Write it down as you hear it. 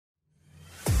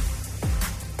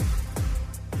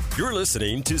You're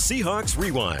listening to Seahawks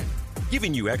Rewind,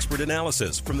 giving you expert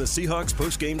analysis from the Seahawks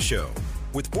postgame show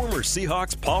with former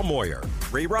Seahawks Paul Moyer,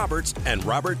 Ray Roberts, and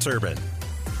Robert Turbin.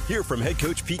 Hear from head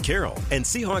coach Pete Carroll and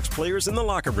Seahawks players in the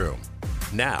locker room.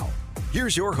 Now,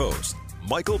 here's your host,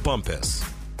 Michael Bumpus.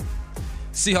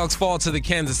 Seahawks fall to the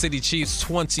Kansas City Chiefs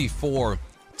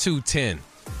 24-10.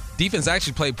 Defense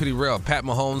actually played pretty well. Pat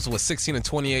Mahomes was 16-28,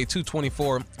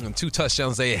 224, and 2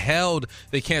 touchdowns. They held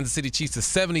the Kansas City Chiefs to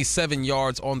 77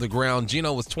 yards on the ground.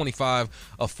 Geno was 25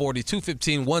 of 40,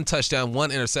 215, 1 touchdown,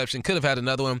 1 interception. Could have had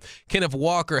another one. Kenneth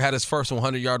Walker had his first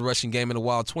 100-yard rushing game in a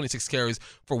while, 26 carries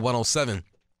for 107.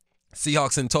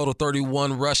 Seahawks in total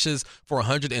 31 rushes for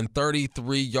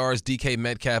 133 yards. DK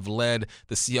Metcalf led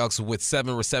the Seahawks with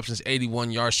 7 receptions,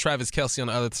 81 yards. Travis Kelce on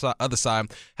the other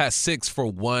side has 6 for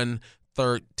 113.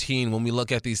 When we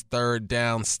look at these third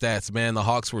down stats, man, the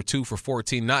Hawks were 2 for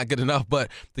 14. Not good enough,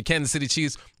 but the Kansas City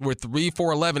Chiefs were 3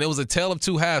 for 11. It was a tale of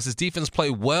two halves. His defense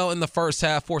played well in the first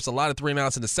half, forced a lot of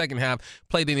 3-and-outs in the second half,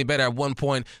 played any better. At one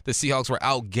point, the Seahawks were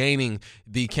outgaining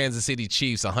the Kansas City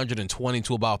Chiefs 120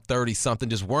 to about 30-something.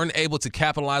 Just weren't able to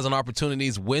capitalize on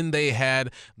opportunities when they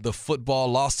had the football.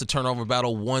 Lost the turnover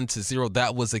battle 1-0.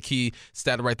 That was a key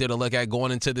stat right there to look at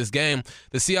going into this game.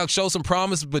 The Seahawks showed some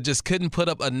promise, but just couldn't put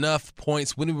up enough points.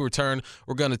 When we return,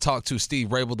 we're going to talk to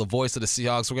Steve Rabel, the voice of the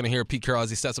Seahawks. We're going to hear Pete Carroll as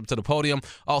he steps up to the podium,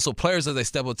 also players as they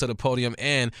step up to the podium,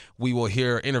 and we will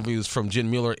hear interviews from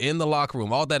Jen Mueller in the locker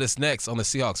room. All that is next on the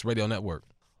Seahawks Radio Network.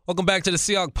 Welcome back to the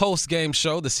Seahawks post-game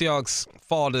show. The Seahawks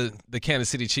fall to the Kansas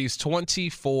City Chiefs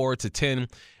 24-10,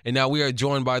 and now we are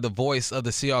joined by the voice of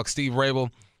the Seahawks, Steve Rabel.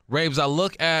 Rabes, I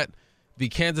look at the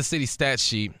Kansas City stat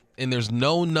sheet, and there's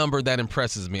no number that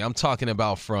impresses me. I'm talking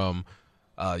about from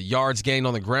yards gained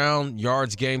on the ground,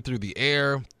 yards gained through the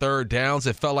air, third downs.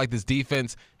 It felt like this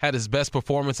defense had its best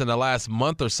performance in the last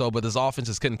month or so, but this offense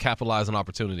just couldn't capitalize on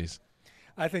opportunities.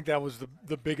 I think that was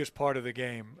the biggest part of the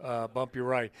game, Bump, you're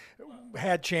right.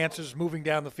 Had chances moving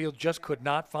down the field, just could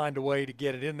not find a way to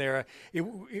get it in there.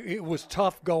 It was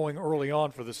tough going early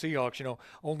on for the Seahawks,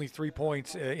 only 3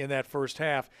 points in that first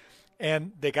half.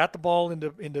 And they got the ball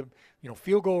into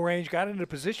field goal range, got into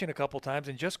position a couple times,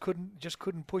 and just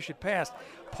couldn't push it past.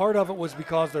 Part of it was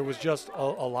because there was just a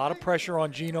lot of pressure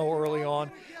on Geno early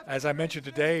on. As I mentioned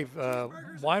to Dave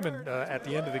Wyman at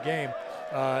the end of the game,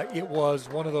 it was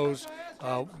one of those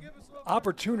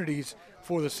opportunities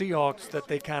for the Seahawks that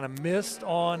they kind of missed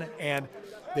on, and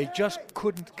they just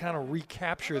couldn't kind of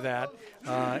recapture that.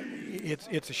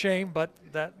 It's a shame, but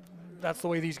that's the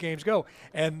way these games go.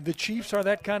 And the Chiefs are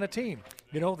that kind of team.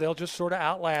 They'll just sort of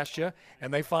outlast you,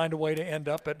 and they find a way to end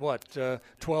up at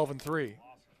 12-3.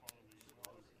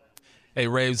 Hey,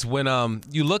 Raves, when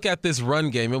you look at this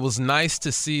run game, it was nice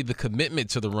to see the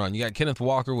commitment to the run. You got Kenneth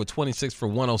Walker with 26 for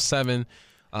 107.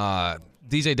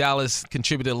 DJ Dallas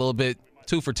contributed a little bit,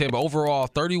 2 for 10, but overall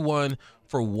 31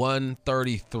 for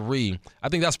 133. I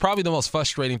think that's probably the most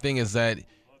frustrating thing is that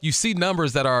you see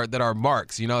numbers that are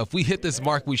marks. If we hit this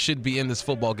mark, we should be in this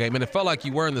football game. And it felt like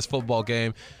you were in this football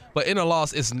game. But in a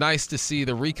loss, it's nice to see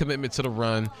the recommitment to the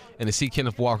run and to see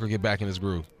Kenneth Walker get back in his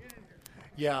groove.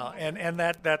 Yeah, and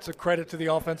that's a credit to the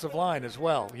offensive line as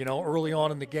well. Early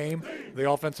on in the game, the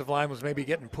offensive line was maybe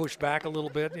getting pushed back a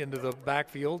little bit into the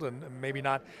backfield and maybe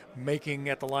not making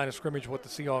at the line of scrimmage what the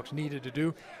Seahawks needed to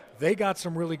do. They got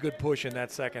some really good push in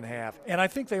that second half. And I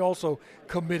think they also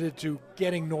committed to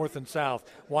getting north and south.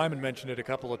 Wyman mentioned it a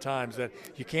couple of times that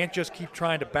you can't just keep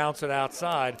trying to bounce it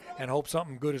outside and hope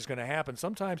something good is going to happen.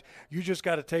 Sometimes you just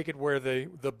got to take it where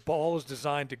the ball is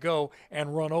designed to go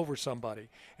and run over somebody.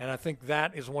 And I think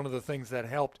that is one of the things that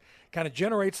helped kind of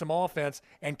generate some offense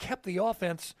and kept the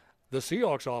offense, the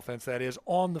Seahawks offense that is,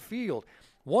 on the field.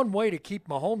 One way to keep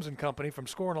Mahomes and company from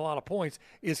scoring a lot of points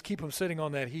is keep them sitting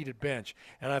on that heated bench.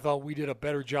 And I thought we did a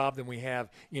better job than we have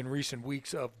in recent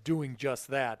weeks of doing just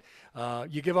that.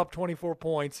 You give up 24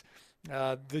 points.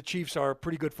 The Chiefs are a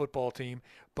pretty good football team.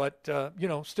 But,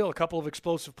 still a couple of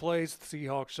explosive plays. The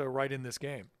Seahawks are right in this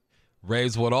game.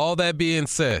 Raves, with all that being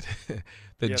said,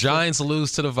 the Giants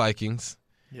lose to the Vikings.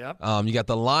 Yep. You got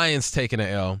the Lions taking an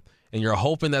L. And you're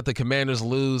hoping that the Commanders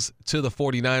lose to the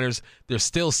 49ers. There's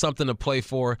still something to play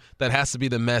for. That has to be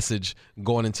the message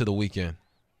going into the weekend.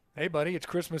 Hey, buddy, it's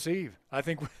Christmas Eve. I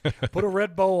think put a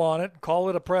red bow on it, call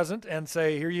it a present, and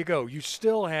say, here you go. You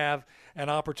still have an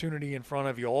opportunity in front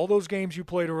of you. All those games you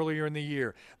played earlier in the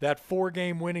year, that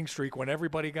 4-game winning streak when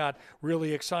everybody got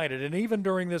really excited, and even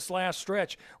during this last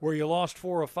stretch where you lost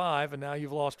 4 of 5 and now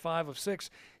you've lost 5 of 6,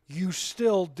 you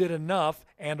still did enough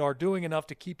and are doing enough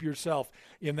to keep yourself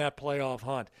in that playoff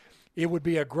hunt. it would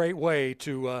be a great way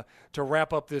to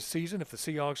wrap up this season if the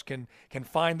Seahawks can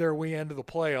find their way into the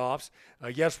playoffs.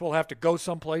 Yes, we'll have to go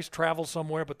someplace, travel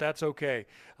somewhere, but that's okay.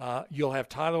 You'll have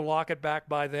Tyler Lockett back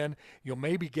by then. You'll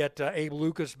maybe get Abe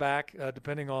Lucas back,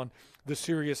 depending on the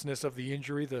seriousness of the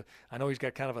injury. I know he's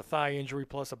got kind of a thigh injury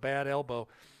plus a bad elbow.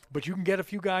 But you can get a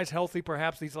few guys healthy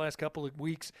perhaps these last couple of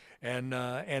weeks and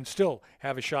still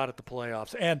have a shot at the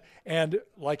playoffs. And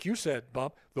like you said,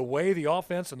 Bump, the way the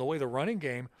offense and the way the running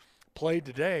game played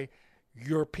today,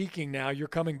 you're peaking now. You're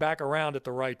coming back around at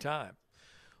the right time.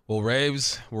 Well,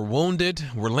 Raves, we're wounded,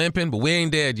 we're limping, but we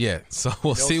ain't dead yet. So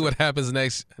we'll see what happens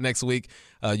next week.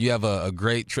 You have a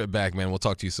great trip back, man. We'll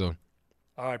talk to you soon.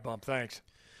 All right, Bump. Thanks.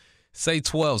 Say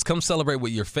 12s, come celebrate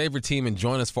with your favorite team and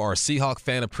join us for our Seahawk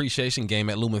fan appreciation game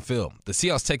at Lumen Field. The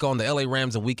Seahawks take on the LA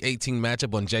Rams in Week 18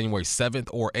 matchup on January 7th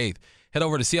or 8th. Head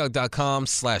over to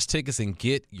Seahawks.com/tickets and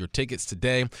get your tickets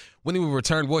today. When we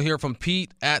return, we'll hear from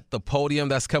Pete at the podium.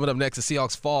 That's coming up next. The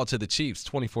Seahawks fall to the Chiefs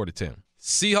 24-10.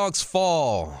 Seahawks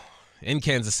fall in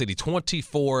Kansas City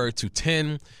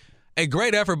 24-10. A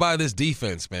great effort by this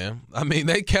defense, man. I mean,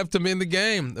 they kept them in the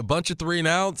game. A bunch of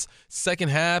 3-and-outs. Second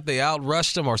half, they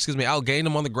outgained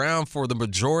them on the ground for the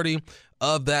majority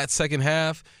of that second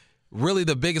half. Really,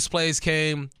 the biggest plays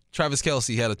came. Travis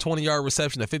Kelce had a 20-yard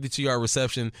reception, a 52-yard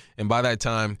reception, and by that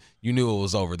time, you knew it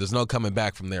was over. There's no coming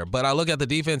back from there. But I look at the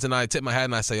defense, and I tip my hat,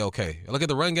 and I say, okay. I look at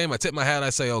the run game, I tip my hat, and I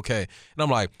say, okay. And I'm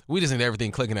like, we just need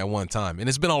everything clicking at one time. And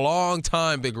it's been a long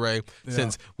time, Big Ray,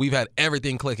 since we've had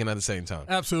everything clicking at the same time.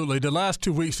 Absolutely. The last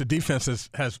 2 weeks, the defense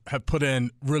have put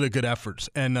in really good efforts.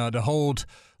 And to hold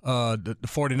the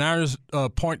 49ers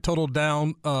point total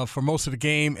down for most of the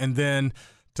game, and then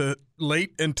to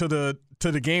late into the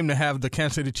game to have the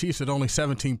Kansas City Chiefs at only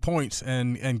 17 points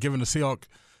and giving the Seahawks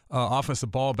offense the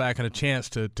ball back and a chance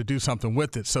to do something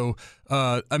with it. So,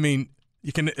 I mean,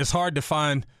 it's hard to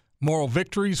find moral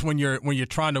victories when you're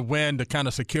trying to win to kind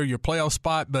of secure your playoff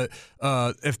spot. But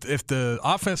if the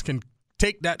offense can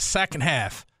take that second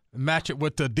half and match it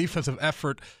with the defensive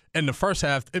effort in the first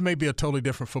half, it may be a totally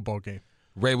different football game.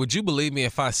 Ray, would you believe me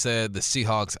if I said the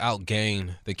Seahawks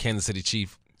outgained the Kansas City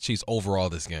Chiefs overall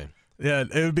this game? Yeah,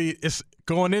 it's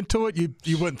going into it,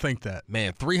 you wouldn't think that.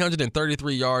 Man,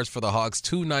 333 yards for the Hawks,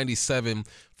 297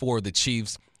 for the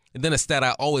Chiefs. And then a stat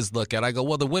I always look at, I go,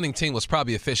 well, the winning team was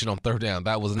probably efficient on third down.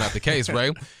 That was not the case,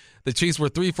 right? The Chiefs were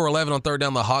 3 for 11 on third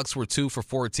down. The Hawks were 2 for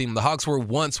 14. The Hawks were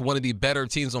once one of the better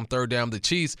teams on third down. The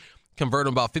Chiefs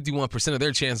converted about 51% of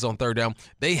their chances on third down.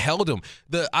 They held them.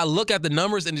 I look at the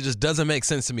numbers, and it just doesn't make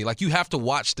sense to me. Like, you have to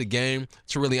watch the game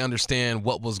to really understand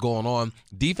what was going on.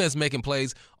 Defense making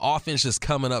plays, offense just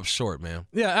coming up short, man.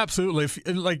 Yeah, absolutely.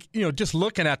 Just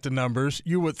looking at the numbers,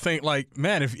 you would think, like,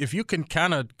 man, if you can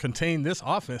kind of contain this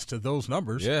offense to those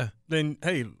numbers, then,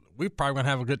 hey, we're probably going to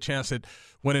have a good chance at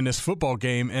winning this football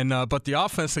game. And but the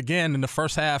offense, again, in the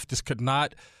first half just could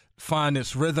not find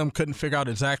its rhythm, couldn't figure out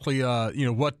exactly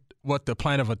what the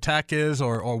plan of attack is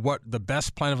or what the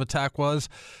best plan of attack was,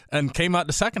 and came out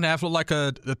the second half looked like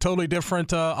a totally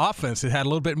different offense. It had a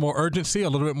little bit more urgency, a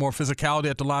little bit more physicality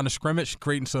at the line of scrimmage,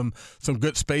 creating some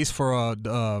good space for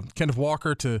Kenneth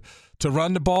Walker to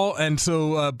run the ball, and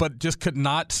so but just could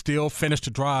not still finish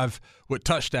the drive with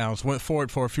touchdowns. Went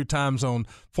forward for a few times on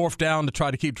fourth down to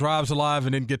try to keep drives alive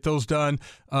and didn't get those done.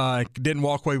 Didn't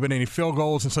walk away with any field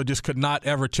goals, and so just could not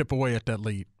ever chip away at that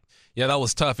lead. Yeah, that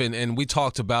was tough, and we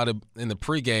talked about it in the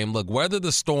pregame. Look, weather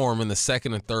the storm in the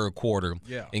second and third quarter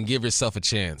and give yourself a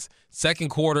chance. Second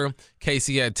quarter,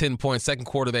 KC had 10 points. Second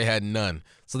quarter, they had none.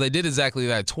 So they did exactly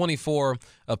that. 24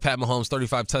 of Pat Mahomes'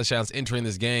 35 touchdowns entering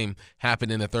this game happened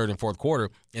in the third and fourth quarter,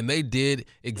 and they did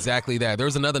exactly that.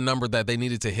 There's another number that they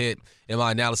needed to hit in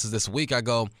my analysis this week. I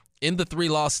go, in the 3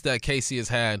 losses that KC has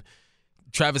had,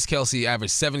 Travis Kelce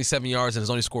averaged 77 yards and has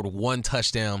only scored 1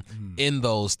 touchdown in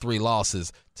those 3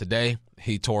 losses. Today,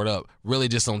 he tore it up, really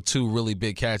just on 2 really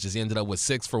big catches. He ended up with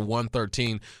 6 for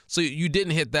 113. So you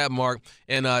didn't hit that mark.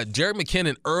 And Jerick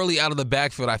McKinnon early out of the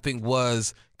backfield, I think,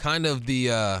 was kind of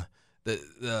the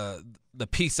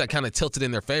piece that kind of tilted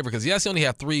in their favor, because yes, he only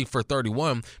had 3 for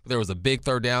 31, but there was a big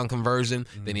third down conversion.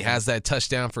 Then he has that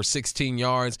touchdown for 16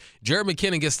 yards. Jerick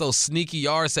McKinnon gets those sneaky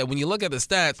yards that when you look at the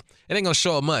stats, it ain't going to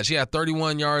show up much. He had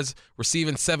 31 yards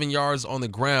receiving, 7 yards on the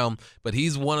ground, but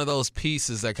he's one of those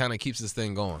pieces that kind of keeps this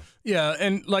thing going. Yeah,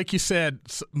 and like you said,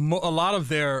 a lot of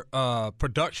their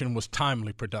production was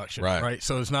timely production, right?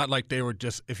 So it's not like they were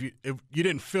just if you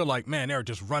didn't feel like, man, they were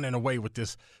just running away with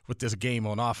this game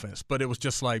on offense, but it was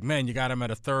just like, man, you got got them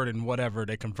at a 3rd and whatever,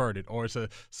 they converted, or it's a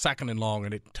 2nd and long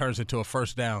and it turns into a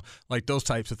 1st down, like those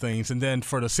types of things. And then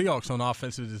for the Seahawks on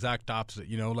offense, it's the exact opposite.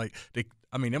 Like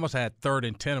they must have had 3rd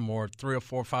and 10 or more 3 or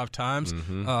 4 or 5 times,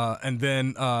 and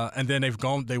then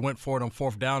they went for it on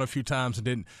 4th down a few times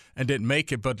and didn't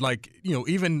make it. But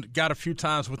even got a few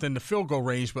times within the field goal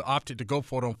range, but opted to go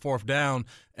for it on 4th down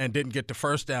and didn't get the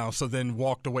 1st down. So then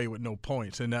walked away with no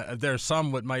points. And there's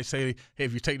some that might say, hey,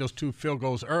 if you take those 2 field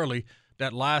goals early,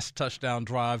 that last touchdown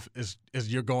drive is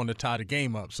you're going to tie the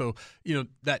game up. So,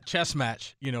 that chess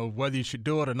match, whether you should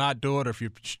do it or not do it, or if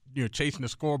you're chasing the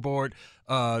scoreboard,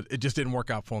 it just didn't work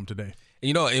out for him today.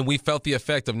 And we felt the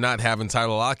effect of not having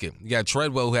Tyler Lockett. You got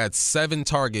Treadwell, who had 7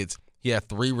 targets. He had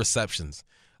 3 receptions.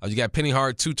 You got Penny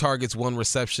Hart, 2 targets, 1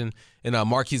 reception. And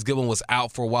Marquise Goodwin was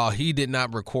out for a while. He did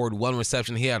not record 1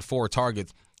 reception. He had 4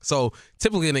 targets. So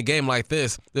typically in a game like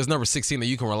this, there's number 16 that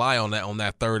you can rely on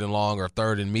that 3rd and long or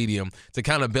 3rd and medium to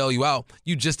kind of bail you out.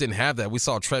 You just didn't have that. We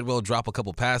saw Treadwell drop a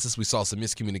couple passes. We saw some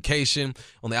miscommunication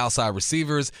on the outside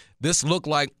receivers. This looked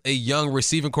like a young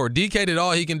receiving core. DK did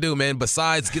all he can do, man,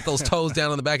 besides get those toes down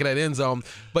on the back of that end zone.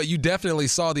 But you definitely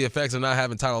saw the effects of not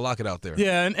having Tyler Lockett out there.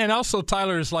 Yeah, and also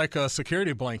Tyler is like a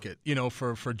security blanket,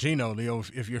 for Geno.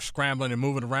 If you're scrambling and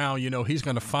moving around, he's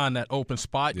going to find that open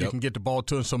spot. Yep. You can get the ball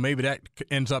to him. So maybe that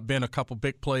ends up being a couple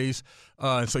big plays.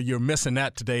 And so you're missing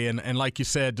that today. And like you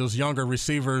said, those younger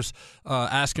receivers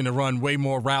asking to run way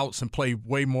more routes and play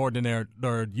way more than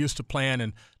they're used to playing,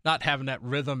 and not having that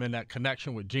rhythm and that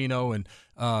connection with Geno, and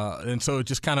so it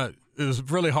just it was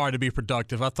really hard to be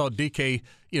productive. I thought DK,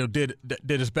 did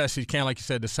his best he can, like you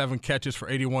said, the 7 catches for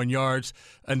 81 yards,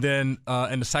 and then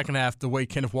in the second half, the way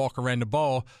Kenneth Walker ran the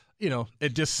ball,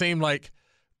 it just seemed like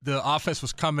the offense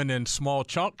was coming in small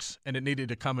chunks, and it needed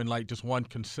to come in like just one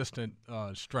consistent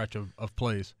stretch of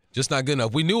plays. Just not good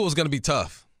enough. We knew it was going to be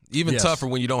tough. Even tougher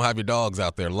when you don't have your dogs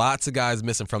out there. Lots of guys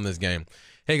missing from this game.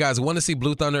 Hey, guys, want to see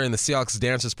Blue Thunder and the Seahawks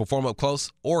dancers perform up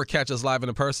close or catch us live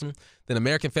in person? Then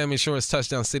American Family Insurance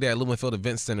Touchdown City at Lumen Field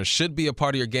Event Center should be a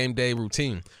part of your game day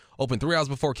routine. Open 3 hours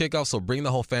before kickoff, so bring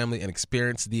the whole family and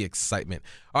experience the excitement.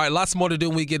 All right, lots more to do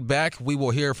when we get back. We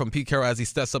will hear from Pete Carroll as he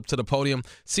steps up to the podium.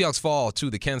 Seahawks fall to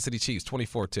the Kansas City Chiefs,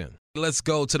 24-10. Let's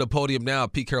go to the podium now.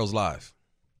 Pete Carroll's live.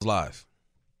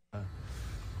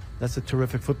 That's a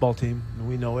terrific football team, and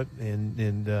we know it.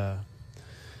 And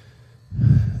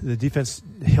the defense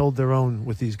held their own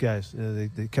with these guys.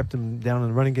 They kept them down in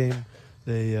the running game.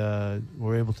 They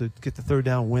were able to get the 3rd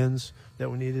down wins that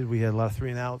we needed. We had a lot of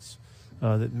 3-and-outs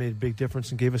that made a big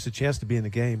difference and gave us a chance to be in the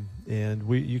game. And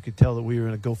you could tell that we were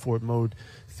in a go-for-it mode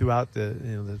throughout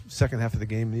the second half of the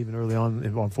game, and even early on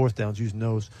 4th downs, using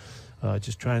those,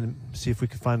 just trying to see if we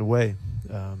could find a way.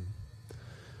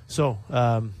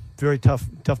 Very tough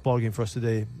ball game for us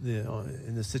today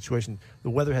in this situation.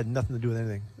 The weather had nothing to do with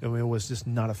anything. I mean, it was just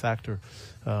not a factor.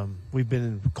 We've been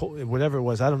in cold, whatever it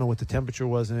was. I don't know what the temperature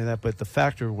was and any of that, but the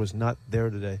factor was not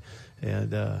there today.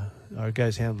 And our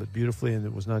guys handled it beautifully, and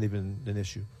it was not even an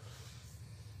issue.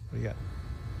 What do you got?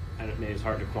 And it made it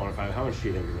hard to quantify. How much do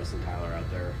you think you're missing Tyler out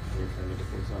there?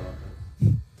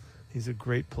 He's a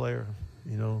great player.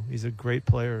 He's a great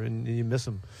player, and you miss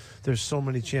him. There's so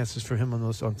many chances for him on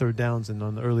 3rd downs and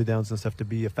on the early downs and stuff to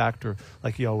be a factor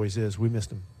like he always is. We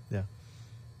missed him. Yeah.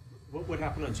 What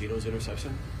happened on Geno's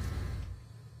interception?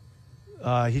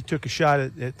 He took a shot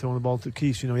at throwing the ball to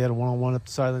Keese. He had a one-on-one up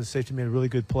the sideline. The safety made a really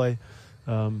good play,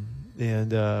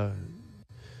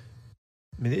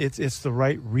 it's the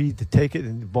right read to take it,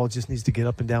 and the ball just needs to get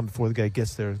up and down before the guy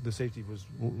gets there. The safety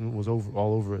was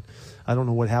all over it. I don't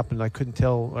know what happened. I couldn't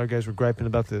tell. Our guys were griping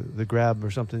about the grab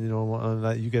or something.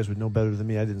 You guys would know better than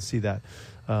me. I didn't see that,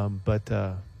 but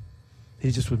he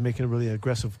just was making a really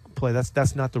aggressive play.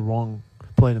 That's not the wrong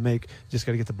play to make. Just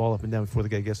got to get the ball up and down before the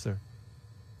guy gets there.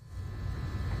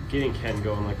 Getting Ken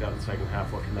going like that in the second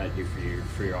half, what can that do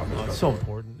for your offense? It's so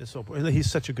important. It's so important. He's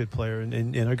such a good player,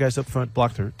 and our guys up front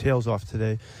blocked their tails off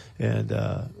today, and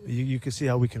you can see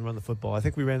how we can run the football. I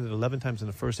think we ran it 11 times in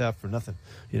the first half for nothing.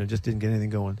 Just didn't get anything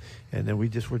going, and then we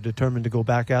just were determined to go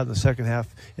back out in the second half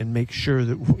and make sure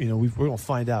that we're going to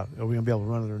find out are we going to be able to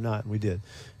run it or not, and we did.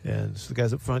 And so the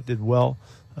guys up front did well.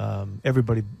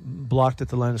 Everybody blocked at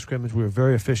the line of scrimmage. We were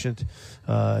very efficient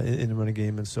in the running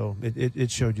game, and so it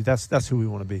showed you that's who we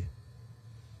want to be.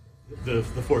 The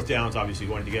 4th downs, obviously,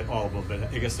 you wanted to get all of them, but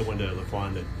I guess the one to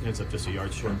Laquan that ends up just a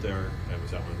yard short there,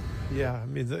 was that one? Yeah,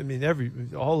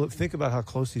 think about how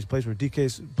close these plays were.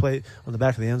 DK's play on the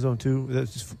back of the end zone too.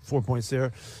 That's just 4 points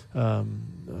there. The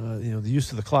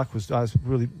use of the clock I was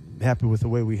really happy with the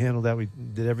way we handled that. We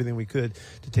did everything we could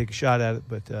to take a shot at it,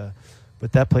 but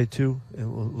but that play too,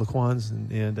 and Laquan's,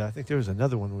 and I think there was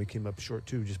another one when we came up short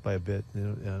too, just by a bit,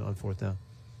 on fourth down.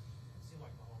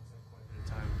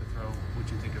 What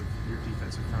do you think of your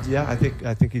defensive front? Yeah, I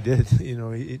think he did.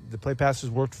 The play passes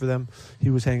worked for them.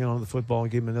 He was hanging on to the football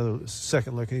and gave him another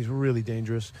second look, and he's really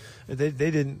dangerous. They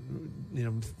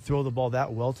didn't, throw the ball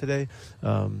that well today.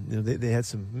 They had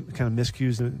some kind of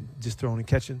miscues, just throwing and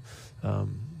catching,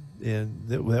 and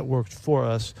that worked for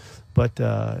us. But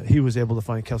he was able to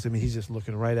find Kelsey. I mean, he's just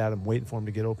looking right at him, waiting for him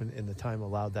to get open, and the time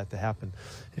allowed that to happen.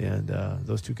 And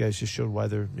those two guys just showed why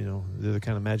they're the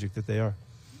kind of magic that they are.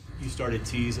 You started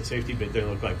Tease at safety, but it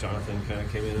didn't look like Jonathan kind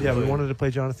of came in. Yeah, we wanted to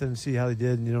play Jonathan and see how he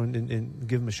did, and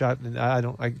give him a shot. And I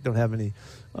don't have any,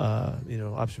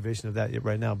 observation of that yet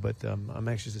right now. But I'm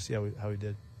anxious to see how he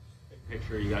did.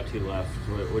 Picture, you got 2 left.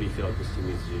 What do you feel like this team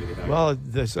needs to do to get back? Well,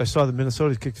 I saw that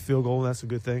Minnesota kicked the field goal, and that's a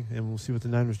good thing. And we'll see what the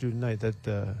Niners do tonight. I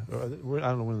don't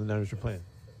know when the Niners are playing.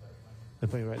 They're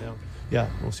playing right now. Yeah,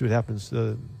 we'll see what happens.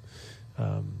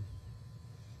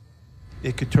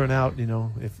 It could turn out,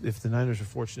 if the Niners are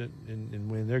fortunate in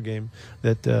winning their game,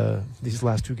 that these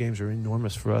last 2 games are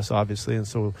enormous for us, obviously. And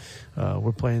so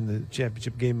we're playing the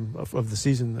championship game of the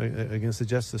season against the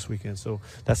Jets this weekend. So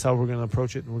that's how we're going to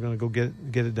approach it, and we're going to go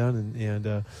get it done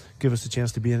and give us a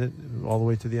chance to be in it all the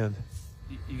way to the end.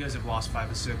 You guys have lost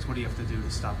 5 of 6. What do you have to do to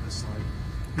stop this slide?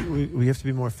 We have to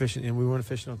be more efficient, and we weren't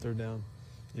efficient on third down.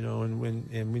 And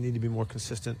we need to be more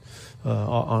consistent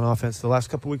on offense. The last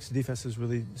couple of weeks, the defense has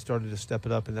really started to step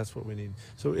it up, and that's what we need.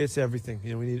 So it's everything.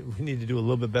 We need to do a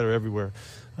little bit better everywhere.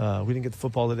 We didn't get the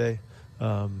football today.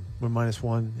 We're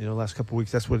 -1. Last couple of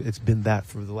weeks, that's what it's been. That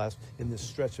for the last in this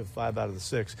stretch of 5 out of the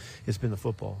 6, it's been the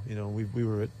football. We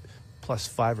were at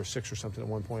 +5 or 6 or something at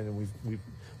one point, and we've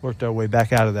worked our way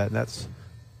back out of that, and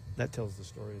that tells the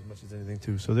story as much as anything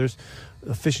too. So there's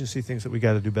efficiency things that we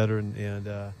got to do better,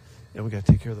 and we got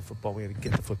to take care of the football. We got to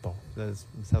get the football. That's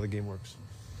how the game works.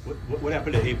 What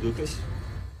happened to Abe Lucas?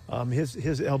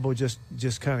 His elbow just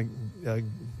kind of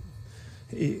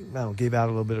gave out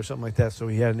a little bit or something like that. So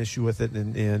he had an issue with it,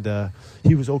 and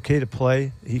he was okay to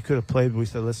play. He could have played, but we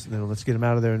said let's get him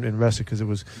out of there and rest it because it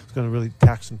was going to really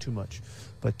tax him too much.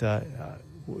 But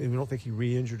we don't think he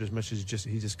re-injured as much as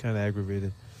he just kind of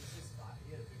aggravated.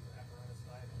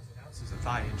 It's a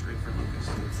thigh injury for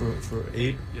Lucas. For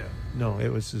Abe? Yeah. No,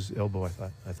 it was his elbow. I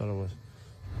thought it was.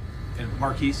 And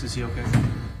Marquise, is he okay?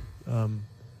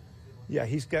 Yeah,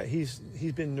 he's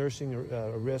been nursing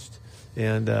a wrist,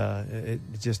 and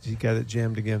he got it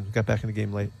jammed again. Got back in the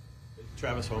game late.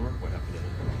 Travis Homer, what happened to him?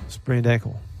 Sprained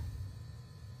ankle.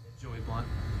 Joey Blunt.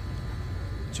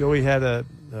 Joey had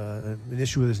an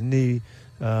issue with his knee,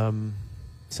 something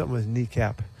with his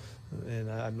kneecap, and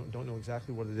I don't know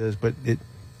exactly what it is, but it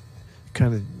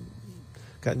kind of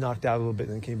got knocked out a little bit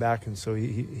and then came back, and so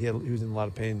he was in a lot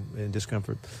of pain and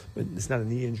discomfort. But it's not a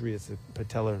knee injury; it's a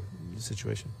patellar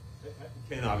situation.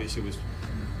 Ken obviously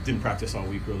didn't practice all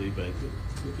week really, but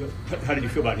how did you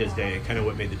feel about his day and kind of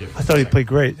what made the difference? I thought he played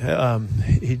great.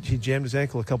 He jammed his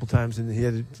ankle a couple times and he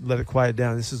had to let it quiet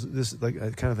down. This is like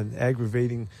a kind of an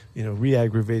aggravating,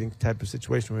 re-aggravating type of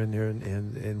situation we're in here,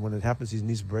 and when it happens, he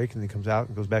needs a break and he comes out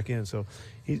and goes back in. So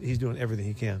he's doing everything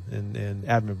he can and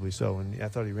admirably so. And I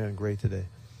thought he ran great today.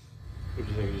 What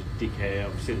do you think of DK?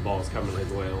 Obviously, the ball's coming his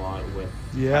way a lot with.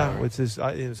 Yeah, it's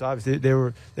obvious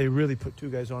they really put 2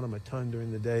 guys on him a ton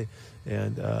during the day,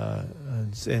 and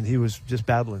he was just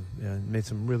battling and made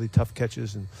some really tough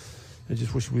catches, and I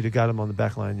just wish we'd have got him on the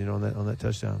back line, on that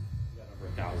touchdown. Over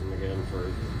 1,000 again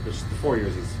for just the 4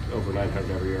 years. He's over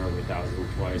 900 every year, over 1,000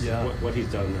 twice. Yeah. What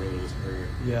he's done early in his career.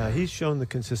 Yeah, he's shown the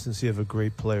consistency of a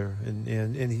great player,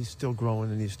 and he's still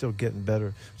growing and he's still getting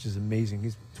better, which is amazing.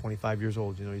 He's 25 years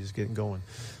old, he's just getting going.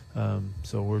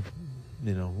 So we're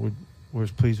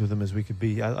as pleased with him as we could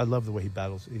be. I love the way he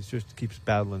battles. He just keeps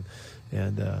battling,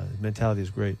 and his mentality is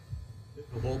great.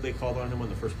 The hold they called on him on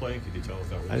the first play, could you tell if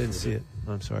that was? I didn't see it.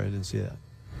 I'm sorry, I didn't see that.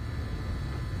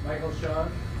 Michael,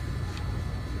 Sean.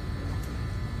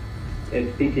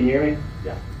 Steve, can you hear me?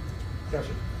 Yeah.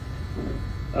 Gotcha.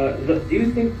 Do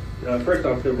you think, first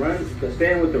off,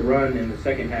 staying with the run in the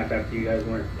second half after you guys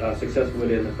weren't successful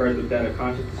with it in the first, was that a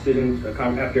conscious decision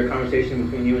after a conversation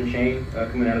between you and Shane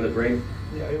coming out of the break?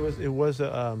 Yeah, it was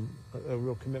a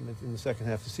real commitment in the second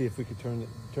half to see if we could turn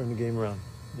the game around.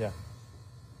 Yeah.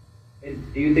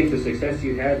 And do you think the success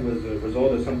you had was a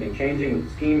result of something changing with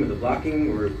the scheme or the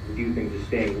blocking, or do you think just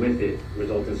staying with it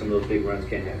resulted in some of those big runs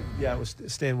Ken had? Yeah, it was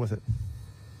staying with it.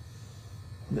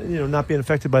 Not being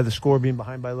affected by the score, being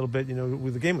behind by a little bit.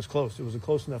 The game was close. It was a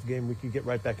close enough game we could get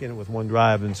right back in it with one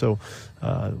drive, and so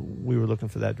we were looking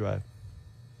for that drive.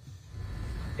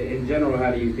 In general, how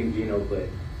do you think Geno played?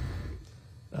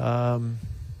 I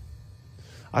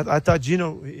thought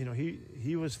Gino,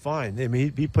 he was fine. I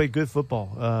mean, he played good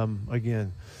football.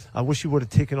 Again, I wish he would have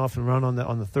taken off and run on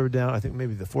the third down. I think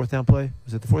maybe the fourth down play.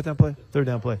 Was it the fourth down play? Third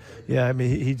down play. Yeah, I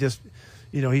mean, he just,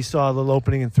 he saw a little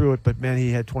opening and threw it, but man,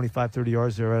 he had 25, 30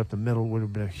 yards there right up the middle. Would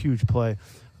have been a huge play.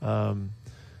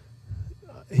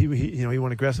 He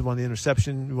went aggressive on the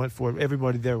interception. We went for it.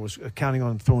 Everybody there was counting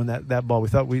on throwing that ball. We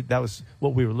thought that was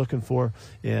what we were looking for,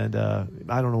 and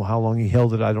I don't know how long he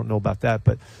held it. I don't know about that,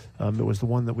 but it was the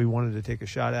one that we wanted to take a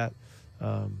shot at.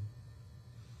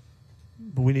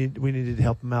 But we needed to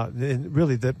help him out. And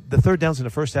really, the third downs in the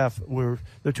first half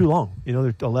they're too long.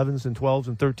 They're 11s and 12s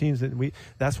and 13s, and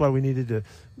that's why we needed to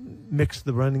mix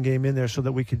the running game in there so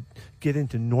that we could get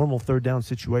into normal third down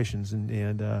situations. And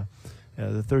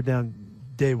the third down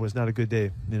day was not a good day,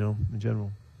 in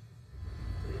general.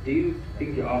 Do you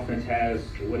think your offense has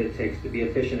what it takes to be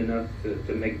efficient enough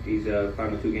to make these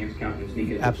final two games count and sneak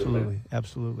into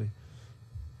Absolutely.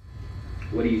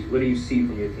 What do you see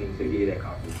from your team to give you that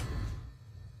confidence?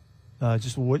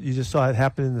 Just what you just saw it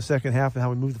happen in the second half and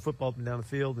how we moved the football up and down the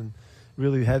field and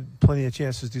really had plenty of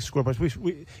chances to score. But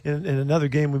we in another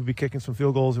game we'd be kicking some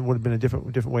field goals and would have been a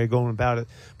different way of going about it.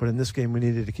 But in this game we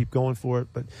needed to keep going for it.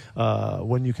 But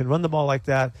when you can run the ball like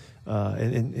that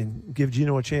and give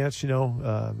Gino a chance, he's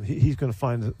going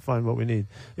to find what we need.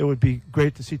 It would be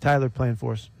great to see Tyler playing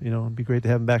for us. It'd be great to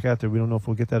have him back out there. We don't know if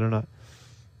we'll get that or not.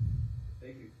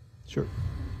 Thank you. Sure.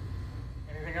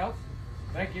 Anything else?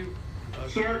 Thank you.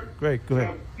 Sir? Great, go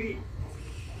ahead. Pete,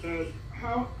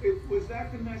 was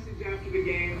that the message after the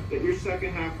game, that your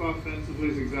second half offensively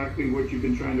is exactly what you've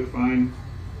been trying to find?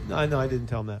 No, I didn't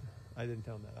tell him that. I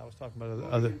was talking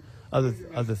about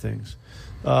other things,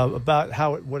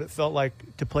 about what it felt like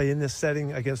to play in this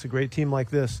setting against a great team like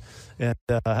this, and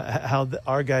how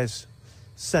our guys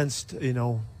sensed,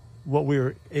 what we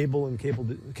were able and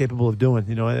capable of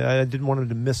doing. I didn't want them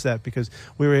to miss that because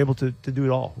we were able to do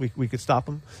it all. We could stop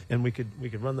them, and we could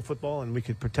run the football, and we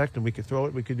could protect, and we could throw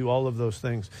it. We could do all of those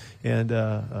things. And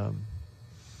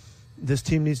this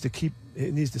team needs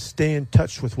to stay in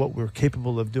touch with what we're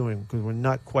capable of doing, because we're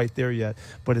not quite there yet,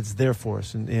 but it's there for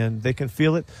us, and they can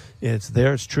feel it. It's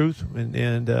there. It's truth.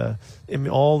 And I mean,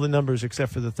 all the numbers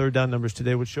except for the third down numbers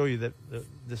today would show you that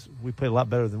we played a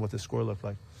lot better than what the score looked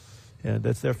like. And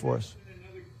that's there for us.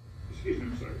 Excuse me,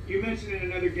 I'm sorry. You mentioned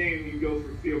in another game you go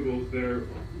for field goals there.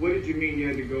 What did you mean you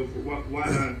had to go for? Why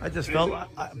not? I just felt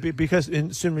because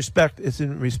it's in respect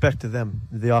to them,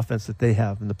 the offense that they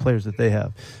have and the players that they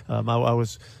have.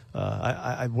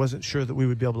 I wasn't sure that we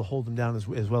would be able to hold them down as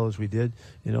well as we did,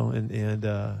 and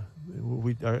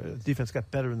our defense got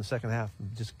better in the second half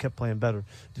and just kept playing better.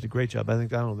 Did a great job. There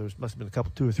must have been a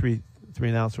couple, 2 or 3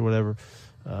 and outs or whatever.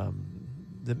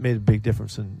 That made a big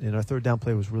difference, and our third down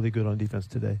play was really good on defense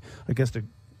today against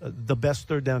the best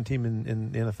third down team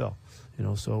in the NFL.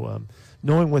 So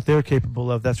knowing what they're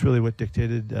capable of, that's really what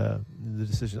dictated the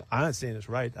decision. I'm not saying it's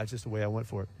right. That's just the way I went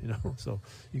for it. So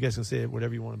you guys can say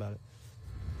whatever you want about it.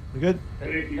 We good?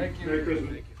 Thank you. Merry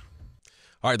Christmas.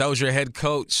 All right, that was your head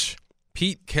coach,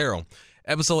 Pete Carroll.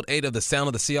 Episode 8 of The Sound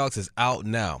of the Seahawks is out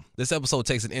now. This episode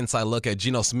takes an inside look at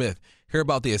Geno Smith. Hear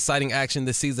about the exciting action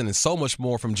this season and so much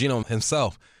more from Geno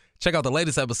himself. Check out the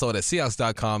latest episode at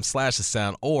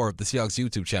Seahawks.com/thesound or the Seahawks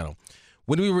YouTube channel.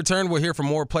 When we return, we'll hear from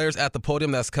more players at the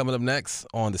podium. That's coming up next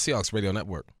on the Seahawks Radio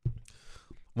Network.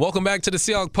 Welcome back to the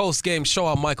Seahawks post-game show.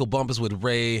 I'm Michael Bumpus with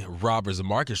Ray Roberts, and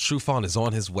Marcus Trufant is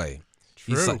on his way.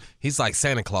 He's like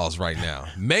Santa Claus right now,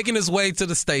 making his way to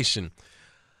the station.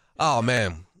 Oh,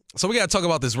 man. So we got to talk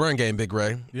about this run game, Big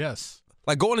Ray. Yes.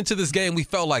 Like going into this game, we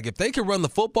felt like if they could run the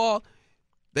football,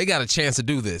 they got a chance to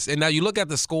do this. And now you look at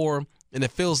the score, and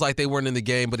it feels like they weren't in the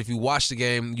game. But if you watched the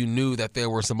game, you knew that there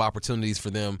were some opportunities for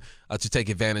them to take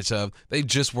advantage of. They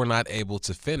just were not able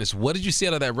to finish. What did you see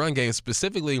out of that run game,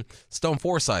 specifically Stone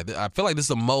Forsythe? I feel like this is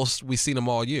the most we've seen him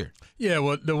all year. Yeah,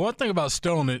 well, the one thing about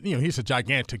Stone is, he's a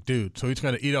gigantic dude, so he's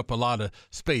going to eat up a lot of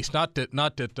space. Not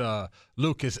that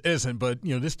Lucas isn't, but,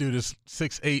 this dude is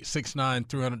 6'8", 6'9",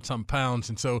 300-some pounds.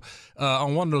 And so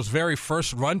on one of those very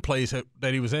first run plays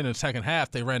that he was in the second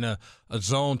half, they ran a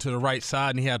zone to the right side,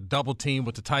 and he had a double team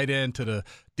with the tight end to the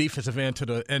defensive end to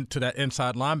that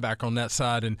inside linebacker on that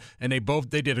side, and they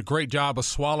did a great job of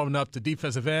swallowing up the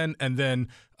defensive end, and then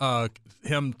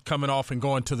him coming off and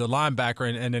going to the linebacker,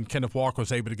 and then Kenneth Walker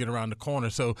was able to get around the corner.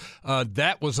 So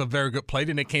that was a very good play.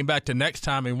 Then they came back the next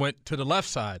time and went to the left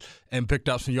side and picked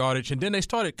up some yardage, and then they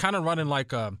started kind of running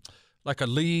like a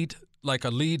lead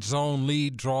zone,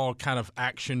 lead draw kind of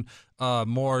action,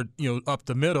 more up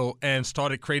the middle, and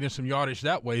started creating some yardage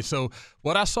that way. So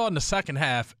what I saw in the second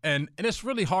half, and it's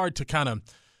really hard to kind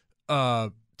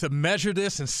of to measure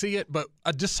this and see it, but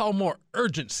I just saw more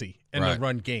urgency in the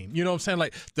run game. You know what I'm saying?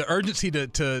 Like the urgency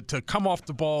to come off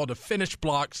the ball, to finish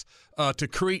blocks, to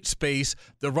create space,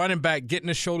 the running back getting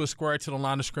his shoulder square to the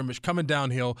line of scrimmage, coming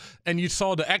downhill, and you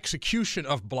saw the execution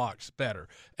of blocks better.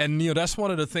 And, that's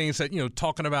one of the things that,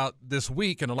 talking about this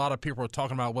week, and a lot of people are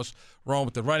talking about what's wrong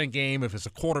with the running game, if it's a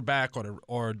quarterback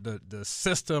or the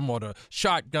system or the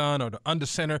shotgun or the under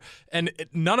center. And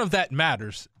none of that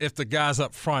matters if the guys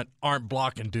up front aren't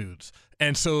blocking dudes.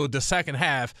 And so the second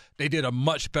half, they did a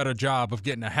much better job of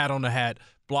getting a hat on the hat,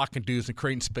 blocking dudes, and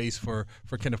creating space for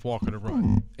Kenneth Walker to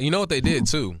run. And you know what they did,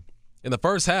 too? In the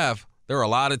first half, there were a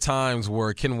lot of times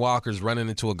where Ken Walker's running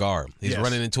into a guard. He's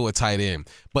running into a tight end.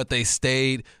 But they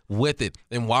stayed with it.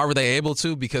 And why were they able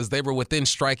to? Because they were within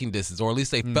striking distance, or at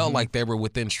least they felt like they were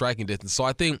within striking distance. So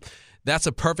I think that's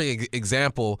a perfect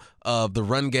example of the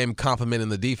run game complementing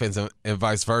the defense and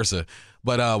vice versa.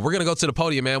 But we're going to go to the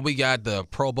podium, man. We got the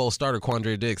Pro Bowl starter,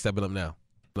 Quandre Diggs, stepping up now.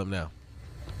 What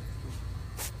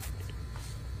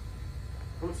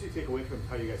do you take away from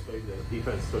how you guys played the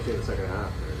defense, especially in the second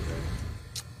half?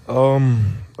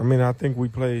 I think we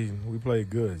played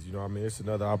good. It's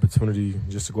another opportunity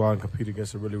just to go out and compete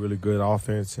against a really, really good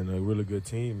offense and a really good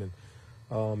team. And,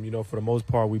 for the most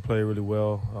part, we played really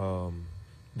well.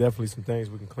 Definitely some things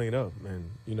we can clean up, and,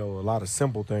 a lot of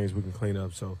simple things we can clean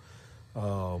up. So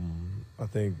I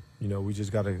think, we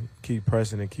just got to keep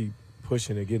pressing and keep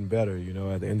pushing and getting better,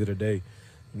 at the end of the day.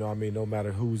 No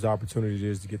matter whose opportunity it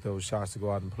is to get those shots to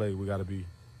go out and play, we got to be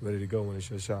ready to go when it's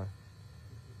your shot.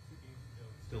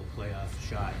 Still playoff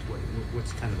shot.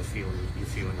 What's kind of the feeling you're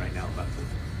feeling right now about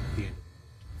the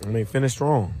end? Finish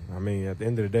strong. At the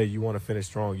end of the day, you want to finish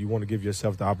strong. You want to give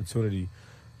yourself the opportunity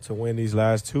to win these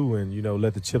last two and,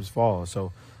 let the chips fall.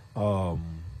 So,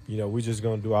 we're just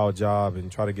going to do our job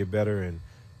and try to get better and,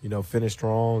 finish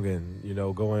strong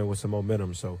and, go in with some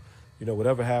momentum. So,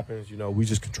 whatever happens, we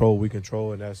just control what we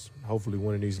control, and that's hopefully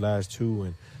winning these last two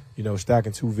and,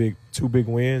 stacking two big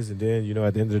wins. And then,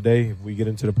 at the end of the day, if we get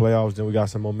into the playoffs, then we got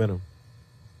some momentum.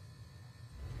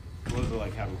 What was it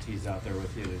like having Tease out there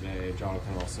with you today?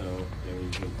 Jonathan also,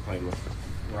 you've been playing with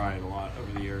Ryan a lot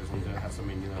over the years, and to have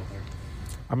somebody new out there.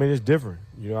 It's different.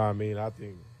 I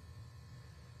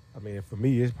think, for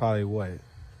me, it's probably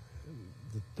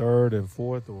the third and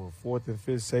fourth or fourth and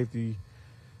fifth safety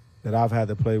that I've had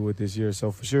to play with this year.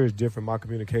 So for sure it's different. My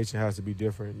communication has to be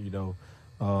different. Me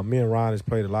and Ryan has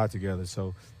played a lot together.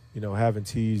 So, having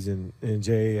Tease and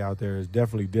J.A. out there is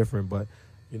definitely different. But,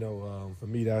 for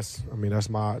me, that's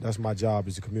my job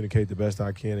is to communicate the best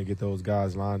I can and get those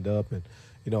guys lined up and,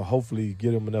 hopefully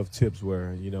get them enough tips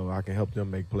where, I can help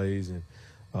them make plays. And,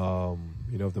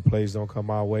 if the plays don't come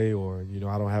my way or,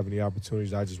 I don't have any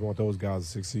opportunities, I just want those guys to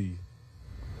succeed.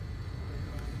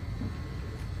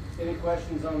 Any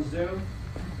questions on Zoom?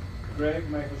 Greg,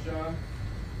 Michael, Sean?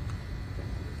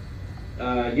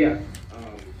 Yeah.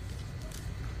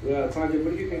 Quandre,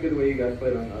 what do you think of the way you guys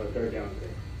played on third down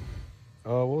today?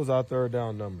 What was our third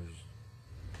down numbers?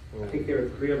 I think they were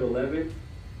 3 of 11.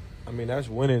 That's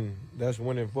winning. That's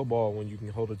winning football when you can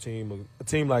hold a team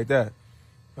like that.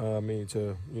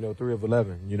 To 3 of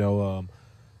 11.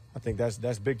 I think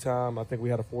that's big time. I think we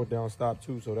had a fourth down stop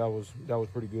too, so that was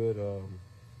pretty good.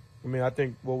 I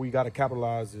think what we got to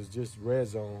capitalize is just red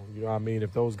zone.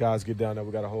 If those guys get down there,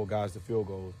 we got to hold guys to field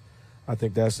goals. I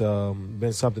think that's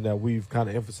been something that we've kind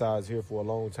of emphasized here for a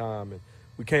long time, and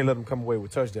we can't let them come away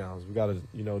with touchdowns. We got to,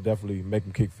 definitely make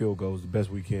them kick field goals the best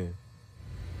we can.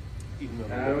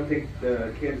 I don't think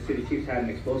the Kansas City Chiefs had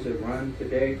an explosive run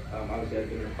today. Obviously, that's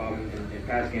been a problem in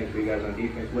past games for you guys on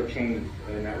defense. What changed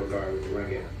in that regard with the run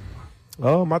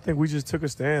game? I think we just took a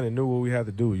stand and knew what we had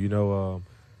to do.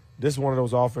 This is one of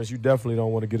those offenses you definitely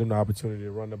don't want to give them the opportunity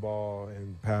to run the ball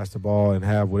and pass the ball and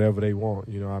have whatever they want.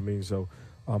 So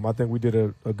I think we did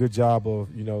a good job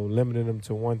of, limiting them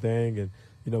to one thing and,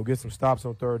 get some stops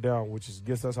on third down, which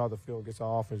gets us out of the field, gets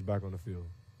our offense back on the field.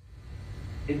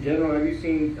 In general, have you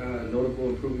seen notable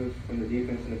improvements from the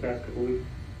defense in the past couple weeks?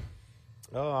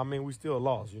 We still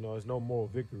lost. It's no moral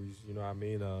victories.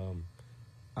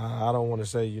 I don't want to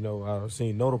say, I've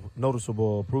seen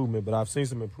noticeable improvement, but I've seen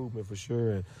some improvement for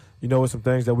sure. And, it's some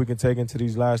things that we can take into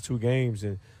these last two games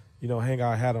and, hang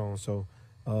our hat on. So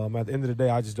at the end of the day,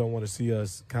 I just don't want to see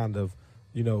us kind of,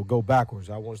 go backwards.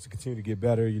 I want us to continue to get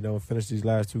better, and finish these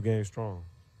last two games strong.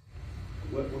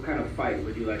 What kind of fight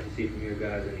would you like to see from your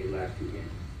guys in these last two games?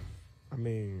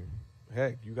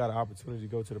 Heck, you got an opportunity to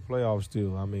go to the playoffs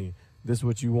still. This is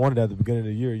what you wanted at the beginning of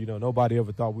the year. Nobody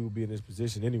ever thought we would be in this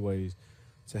position anyways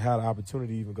to have the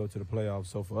opportunity to even go to the playoffs.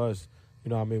 So for us,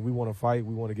 we want to fight.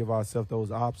 We want to give ourselves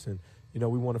those ops and, we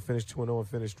want to finish 2-0 and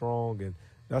finish strong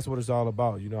that's what it's all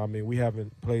about. You know, I mean, we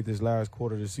haven't played this last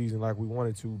quarter of the season like we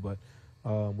wanted to, but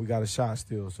we got a shot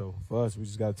still. So for us, we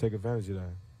just got to take advantage of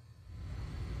that.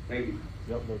 Thank you.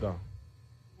 Yep, no doubt.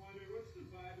 What's the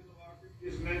vibe in the locker room?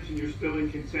 You just mentioned you're still in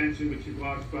contention, but you've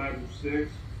lost 5 of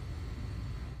 6.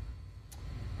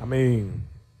 I mean,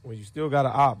 when you still got to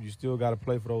opt, you still got to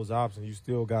play for those ops, and you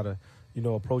still got to, you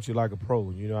know, approach it like a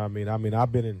pro. You know what I mean?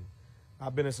 I've been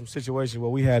in some situations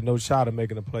where we had no shot of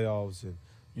making the playoffs, and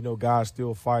you know, guys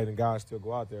still fight and guys still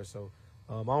go out there. So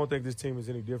I don't think this team is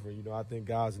any different. You know, I think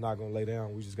guys are not going to lay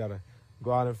down. We just got to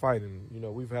go out and fight. And you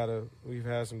know, we've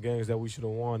had some games that we should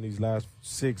have won these last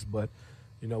 6, but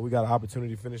you know, we got an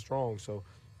opportunity to finish strong. So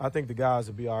I think the guys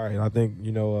will be all right. I think,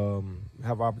 you know,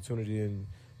 have opportunity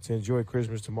to enjoy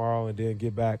Christmas tomorrow and then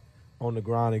get back on the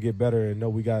grind and get better and know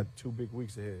we got 2 big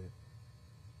weeks ahead.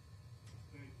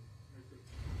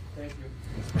 Thank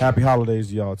you. Happy holidays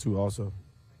to y'all too also.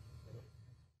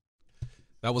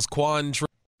 That was Quandre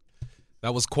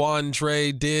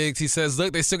Diggs. He says,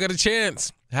 look, they still got a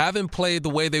chance. Haven't played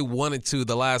the way they wanted to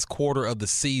the last quarter of the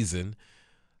season.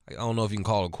 I don't know if you can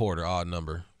call it a quarter, odd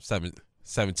number,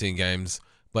 17 games.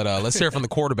 But let's hear it from the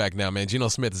quarterback now, man. Geno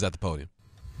Smith is at the podium.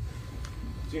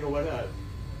 Geno,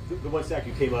 the one sack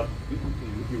you came up,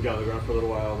 you were down on the ground for a little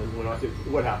while and went off.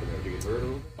 What happened there? Did you get hurt a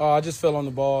little bit? I just fell on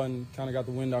the ball and kind of got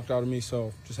the wind knocked out of me,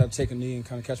 so just had to take a knee and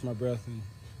kind of catch my breath.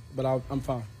 But I'm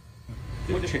fine.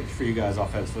 What changed for you guys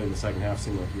offensively in the second half?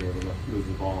 Seemed like you were able to move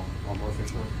the ball a lot more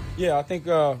efficiently. Yeah, I think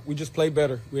we just played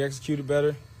better. We executed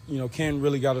better. You know, Ken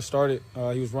really got us started.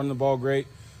 He was running the ball great.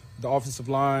 The offensive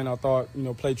line, I thought, you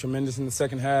know, played tremendous in the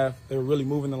second half. They were really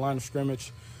moving the line of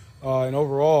scrimmage. And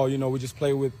overall, you know, we just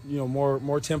played with, you know,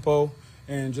 more tempo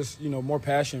and just, you know, more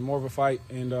passion, more of a fight.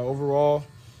 And overall,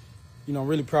 you know, I'm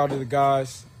really proud of the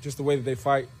guys, just the way that they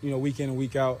fight, you know, week in and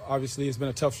week out. Obviously, it's been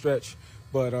a tough stretch,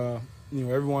 but you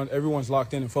know, everyone's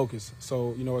locked in and focused.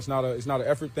 So, you know, it's not an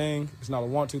effort thing. It's not a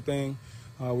want-to thing.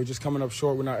 We're just coming up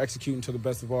short. We're not executing to the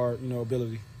best of our, you know,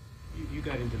 ability. You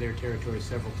got into their territory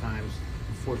several times.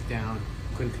 4th down,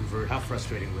 couldn't convert. How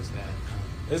frustrating was that?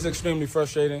 It's extremely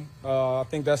frustrating. I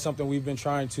think that's something we've been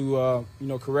trying to, you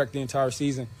know, correct the entire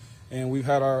season. And we've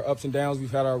had our ups and downs.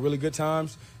 We've had our really good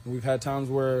times, and we've had times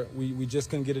where we just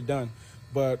couldn't get it done.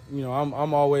 But, you know,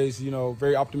 I'm always, you know,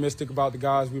 very optimistic about the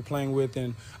guys we're playing with,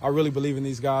 and I really believe in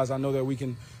these guys. I know that we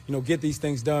can, you know, get these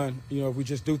things done, you know, if we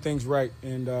just do things right.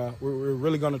 And we're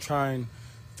really going to try and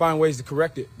find ways to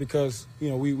correct it because, you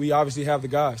know, we obviously have the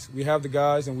guys. We have the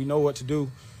guys, and we know what to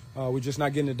do. We're just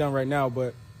not getting it done right now,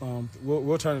 but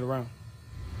we'll turn it around.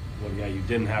 One guy you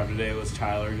didn't have today was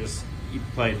Tyler. Just you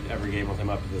played every game with him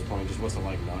up to this point. Just what's it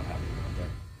like not having him out there?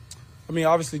 I mean,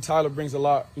 obviously Tyler brings a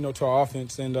lot, you know, to our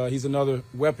offense, and he's another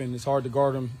weapon. It's hard to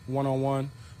guard him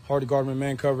one-on-one, hard to guard him in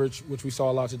man coverage, which we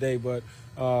saw a lot today. But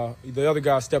the other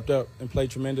guys stepped up and played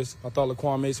tremendous. I thought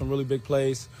Laquan made some really big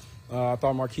plays. I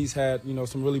thought Marquise had, you know,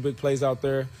 some really big plays out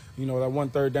there. You know, that 1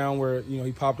 3rd down where, you know,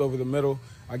 he popped over the middle.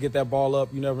 I get that ball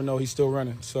up. You never know. He's still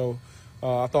running. So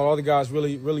I thought all the guys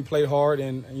really played hard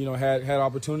and, you know, had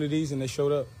opportunities, and they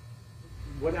showed up.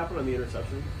 What happened on the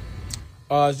interception?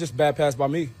 It's just bad pass by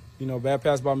me. You know, bad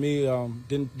pass by me.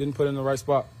 Didn't put it in the right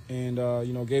spot, and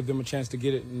you know, gave them a chance to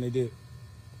get it, and they did.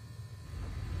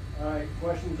 All right,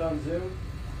 questions on Zoom?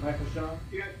 Michael Shaw?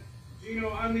 Yeah, Geno,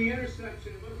 on the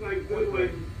interception, it looked like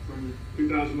Goodwin from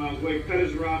 2,000 miles away cut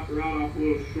his route off a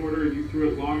little shorter. You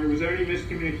threw it longer. Was there any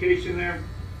miscommunication there?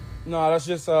 No, that's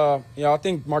just I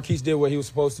think Marquise did what he was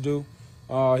supposed to do.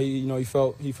 He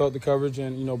felt the coverage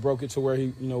and, you know, broke it to where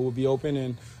he, you know, would be open,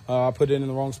 and I put it in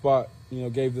the wrong spot. You know,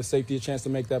 gave the safety a chance to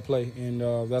make that play, and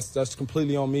that's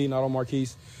completely on me, not on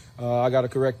Marquise. I got to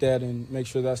correct that and make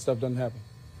sure that stuff doesn't happen.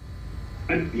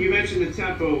 And you mentioned the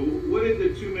tempo. What did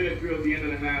the 2-minute drill at the end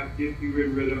of the half give you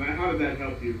in rhythm? How did that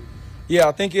help you? Yeah,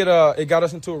 I think it got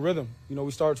us into a rhythm. You know,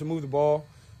 we started to move the ball,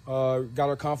 got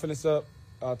our confidence up.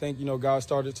 I think, you know, guys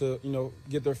started to, you know,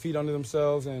 get their feet under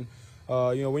themselves. And,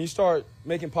 you know, when you start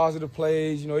making positive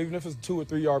plays, you know, even if it's a 2 or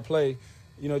 3 yard play,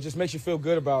 you know, it just makes you feel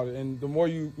good about it. And the more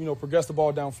you progress the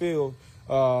ball downfield,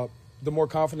 the more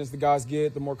confidence the guys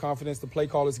get, the more confidence the play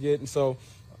callers get. And so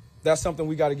that's something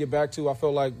we got to get back to. I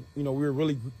felt like, you know, we were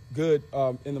really good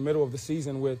in the middle of the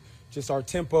season with just our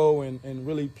tempo and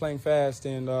really playing fast.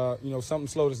 And, you know, something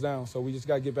slowed us down. So we just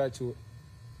got to get back to it.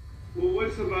 Well,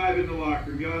 what's the vibe in the locker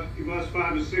room? You lost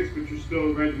 5 of 6, but you're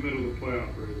still right in the middle of the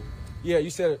playoff race. Yeah, you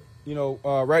said it. You know,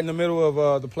 right in the middle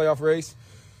of the playoff race,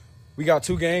 we got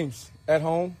 2 games at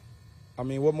home. I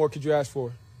mean, what more could you ask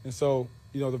for? And so,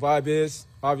 you know, the vibe is,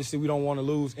 obviously, we don't want to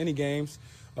lose any games.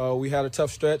 We had a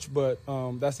tough stretch, but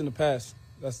that's in the past.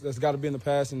 That's got to be in the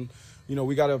past. And, you know,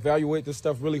 we got to evaluate this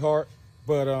stuff really hard.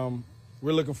 But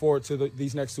we're looking forward to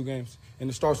these next 2 games. And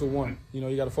it starts with one. You know,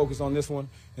 you got to focus on this one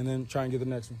and then try and get the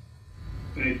next one.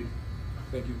 Thank you.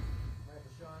 Thank you.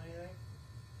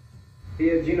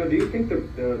 Yeah, Gino, do you think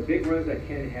the big runs that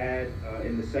Ken had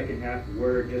in the second half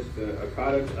were just a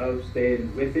product of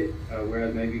staying with it,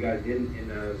 whereas maybe you guys didn't in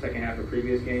the second half of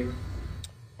previous games?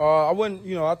 I wouldn't,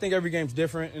 I think every game's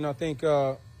different, and I think,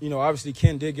 obviously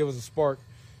Ken did give us a spark.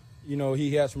 You know,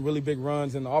 he had some really big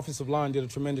runs, and the offensive line did a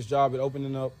tremendous job at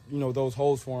opening up, those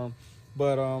holes for him.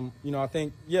 But, I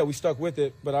think, we stuck with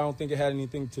it, but I don't think it had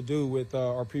anything to do with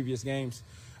our previous games.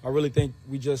 I really think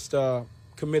we just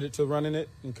committed to running it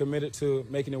and committed to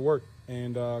making it work.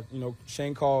 And,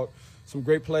 Shane called some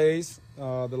great plays.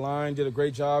 The line did a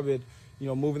great job at,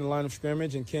 moving the line of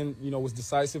scrimmage, and Ken, was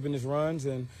decisive in his runs,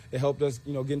 and it helped us,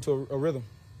 get into a rhythm.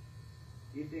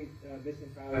 Do you think missing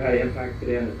Tyler had an impact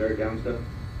today on the third down stuff?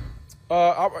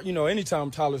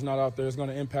 Anytime Tyler's not out there, it's going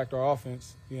to impact our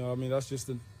offense. That's just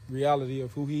the reality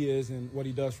of who he is and what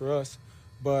he does for us.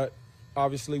 But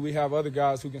obviously we have other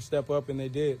guys who can step up, and they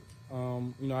did.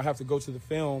 I have to go to the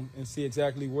film and see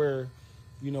exactly where,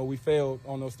 we failed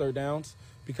on those third downs,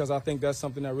 because I think that's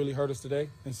something that really hurt us today.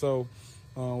 And so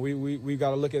we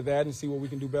got to look at that and see what we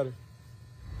can do better.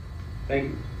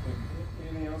 Thank you.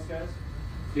 Anything else, guys?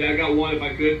 Yeah, I got one if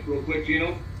I could, real quick,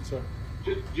 Gino. Sure.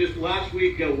 Just last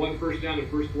week, 1 first down the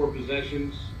first 4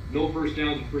 possessions. No first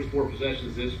downs the first 4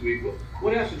 possessions this week.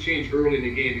 What has to change early in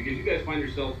the game? Because you guys find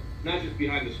yourself not just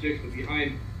behind the sticks, but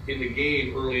behind in the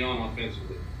game early on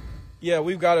offensively. Yeah,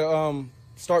 we've got to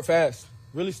start fast,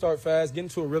 really start fast, get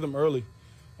into a rhythm early.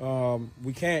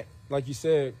 We can't, like you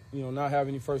said, not have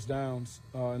any first downs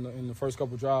in the first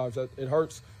couple drives. It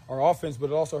hurts our offense, but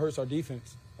it also hurts our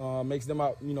defense. Makes them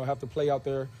have to play out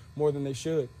there more than they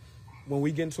should. When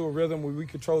we get into a rhythm, when we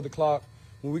control the clock,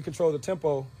 when we control the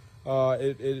tempo,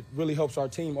 it really helps our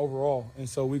team overall. And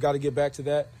so we got to get back to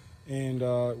that, and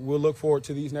we'll look forward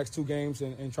to these next 2 games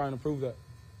and try and improve that.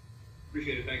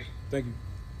 Appreciate it. Thanks. Thank you.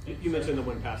 You mentioned the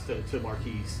one pass to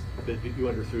Marquise that you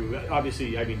underthrew.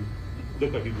 Obviously, it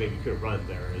looked like you maybe could have run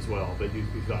there as well, but you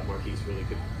thought Marquise really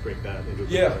could break that into a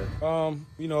good run.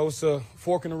 It's a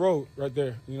fork in the road right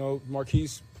there.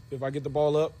 Marquise, if I get the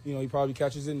ball up, he probably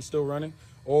catches it and still running.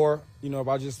 Or, if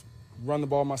I just run the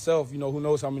ball myself, who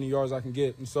knows how many yards I can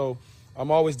get. And so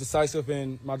I'm always decisive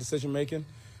in my decision-making.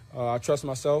 I trust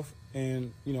myself.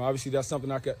 And, obviously that's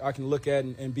something I can look at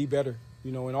and be better,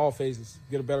 in all phases.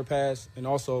 Get a better pass. And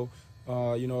also,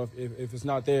 if it's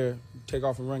not there, take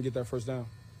off and run, get that first down.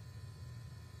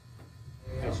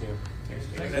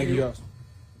 Thank you, guys.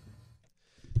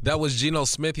 That was Geno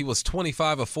Smith. He was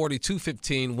 25 of 40,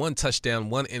 215, 1 touchdown,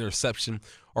 1 interception.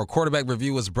 Our quarterback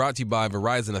review was brought to you by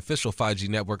Verizon, official 5G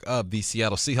network of the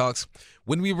Seattle Seahawks.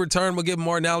 When we return, we'll get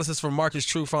more analysis from Marcus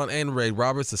Trufant and Ray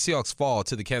Roberts. The Seahawks fall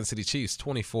to the Kansas City Chiefs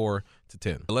 24-10.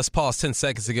 Let's pause 10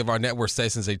 seconds to give our network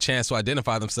stations a chance to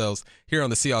identify themselves here on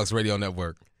the Seahawks Radio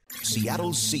Network.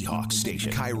 Seattle's Seahawks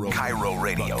station, Cairo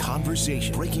Radio. The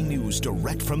conversation, breaking news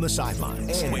direct from the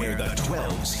sidelines, and where the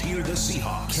 12s hear the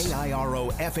Seahawks.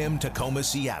 KIRO FM Tacoma,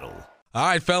 Seattle. All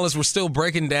right, fellas, we're still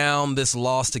breaking down this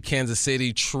loss to Kansas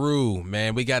City. True,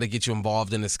 man, we got to get you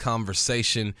involved in this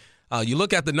conversation. You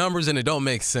look at the numbers and it don't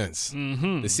make sense.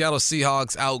 The Seattle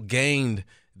Seahawks outgained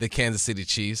the Kansas City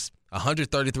Chiefs,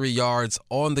 133 yards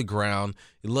on the ground.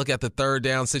 You look at the third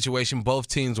down situation, both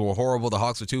teams were horrible. The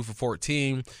Hawks were 2 for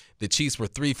 14. The Chiefs were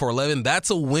 3 for 11. That's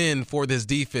a win for this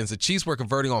defense. The Chiefs were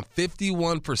converting on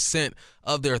 51%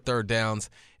 of their third downs,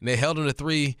 and they held them to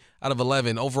 3 out of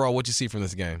 11. Overall, what you see from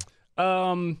this game?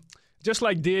 Just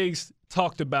like Diggs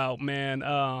talked about, man,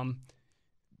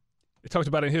 he talked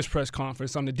about in his press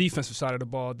conference on the defensive side of the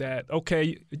ball that,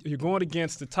 okay, you're going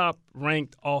against the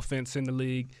top-ranked offense in the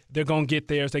league. They're going to get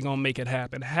theirs. They're going to make it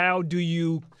happen. How do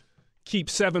you keep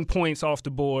 7 points off the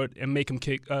board and make them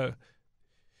kick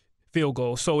field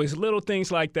goals? So it's little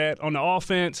things like that. On the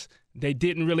offense, they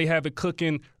didn't really have it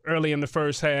cooking early in the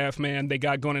first half, man. They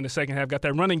got going in the second half, got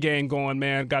that running game going,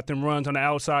 man, got them runs on the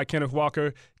outside. Kenneth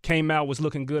Walker came out, was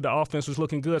looking good. The offense was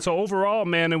looking good. So overall,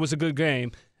 man, it was a good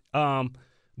game.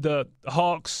 The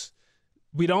Hawks,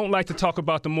 we don't like to talk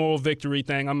about the moral victory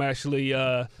thing. I'm actually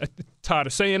tired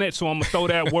of saying it, so I'm going to throw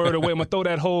that word away. I'm going to throw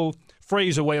that whole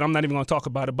phrase away, and I'm not even going to talk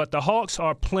about it. But the Hawks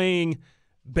are playing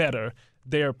better.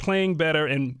 They're playing better,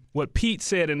 and what Pete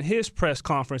said in his press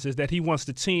conference is that he wants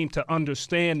the team to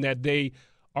understand that they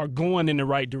are going in the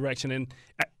right direction. And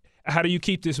how do you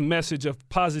keep this message of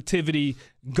positivity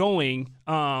going?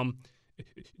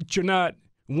 You're not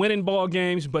winning ball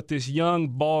games, but this young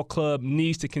ball club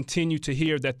needs to continue to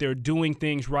hear that they're doing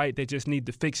things right. They just need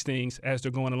to fix things as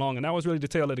they're going along, and that was really the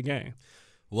tale of the game.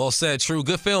 Well said, True.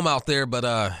 Good film out there,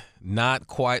 but not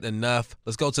quite enough.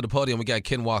 Let's go to the podium. We got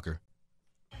Ken Walker.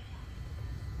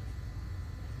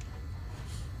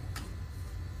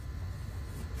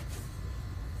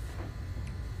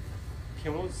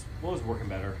 Ken, what was working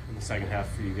better in the second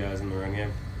half for you guys in the run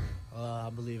game? I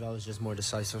believe I was just more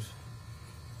decisive.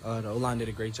 The O-line did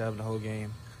a great job the whole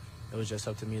game. It was just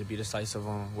up to me to be decisive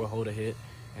on what hole to hit.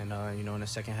 And, in the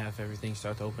second half, everything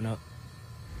started to open up.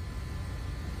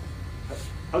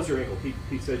 How's your ankle?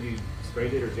 Pete said you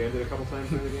sprained it or jammed it a couple times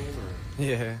during the game?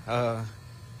 Or?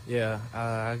 Yeah,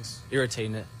 I was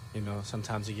irritating it.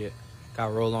 Sometimes you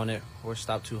got roll on it or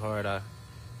stop too hard,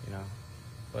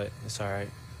 but it's all right.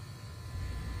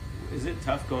 Is it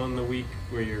tough going the week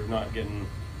where you're not getting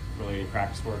really any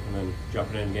practice work and then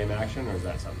jumping in game action, or is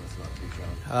that something that's not too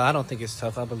challenging? I don't think it's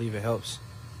tough. I believe it helps.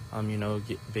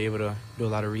 Be able to do a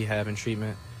lot of rehab and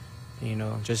treatment.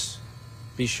 Just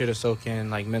be sure to soak in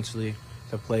mentally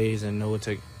the plays and know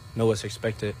what's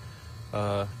expected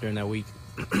during that week.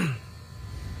 You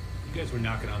guys were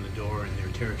knocking on the door in their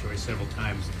territory several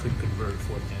times and couldn't convert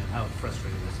fourth down. How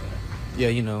frustrating is that?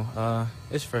 Yeah,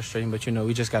 it's frustrating, but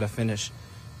we just got to finish.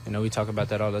 We talk about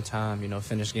that all the time.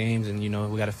 Finish games and we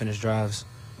got to finish drives.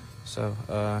 So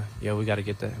we got to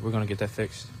get that. We're gonna get that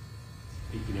fixed.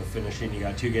 Finishing. You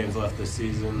got 2 games left this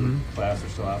season. Mm-hmm. Playoffs are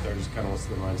still out there. Just kind of what's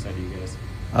the mindset of you guys?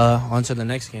 On to the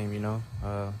next game.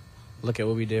 Look at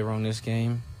what we did wrong this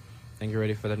game, and get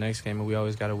ready for the next game. And we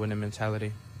always got a winning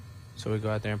mentality, so we go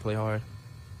out there and play hard.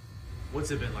 What's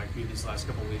it been like for you these last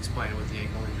couple of weeks playing with the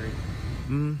ankle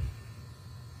injury?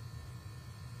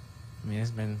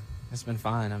 It's been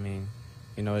fine.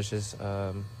 It's just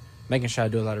making sure I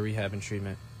do a lot of rehab and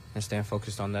treatment and staying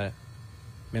focused on that,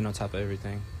 being on top of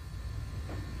everything.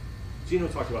 Gino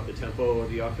talked about the tempo of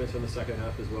the offense in the second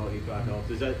half as well. He thought helped.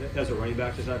 Does that, as a running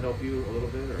back, does that help you a little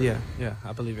bit? Or? Yeah.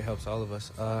 I believe it helps all of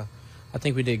us. I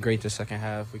think we did great the second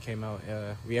half. We came out,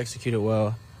 we executed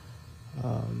well.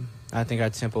 I think our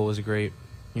tempo was great.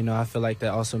 I feel like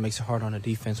that also makes it hard on the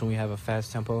defense when we have a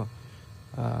fast tempo.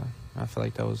 I feel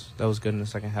like that was good in the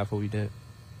second half what we did.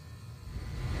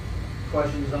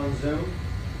 Questions on Zoom?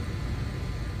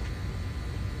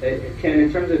 Ken,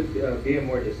 in terms of being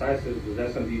more decisive, was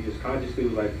that something you just consciously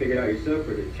figured out yourself,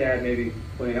 or did Chad maybe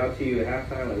point it out to you at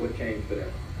halftime? What changed for that?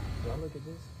 Do I look at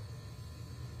this?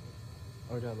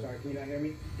 Or do I look? Sorry, can you not hear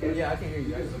me? Yeah, I can hear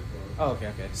you. Oh,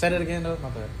 okay. Say that again, though.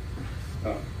 My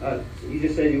bad. You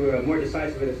just said you were more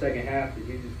decisive in the second half. Did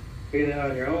you just figure that out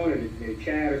on your own, or did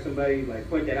Chad or somebody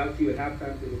point that out to you at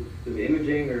halftime through the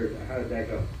imaging, or how did that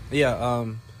go? Yeah,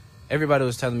 everybody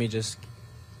was telling me just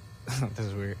this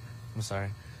is weird. I'm sorry.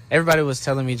 Everybody was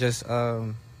telling me just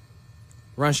run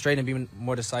straight and be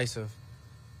more decisive,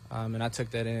 and I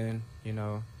took that in,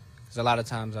 because a lot of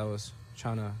times I was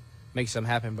trying to make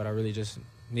something happen, but I really just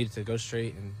needed to go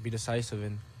straight and be decisive,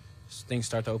 and things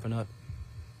start to open up.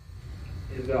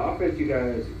 Is the offense you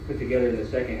guys put together in the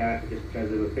second half, just because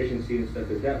of efficiency and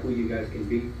stuff, is that who you guys can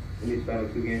beat in these final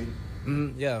 2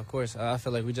 games? Yeah, of course. I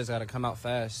feel like we just got to come out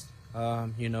fast.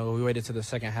 We waited to the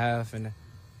second half, and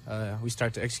we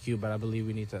start to execute, but I believe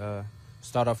we need to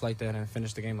start off like that and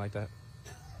finish the game like that.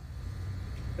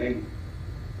 Thank you.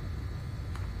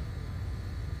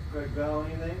 Greg Bell,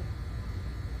 anything?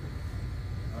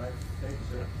 All right. Thank you,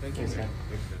 sir. Thank you, sir.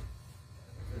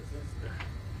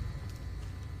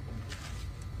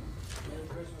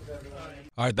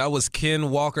 All right, that was Ken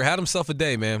Walker. Had himself a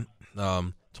day, man.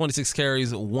 26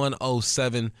 carries,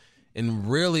 107.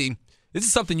 And really, this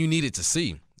is something you needed to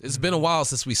see. It's been a while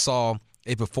since we saw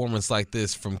a performance like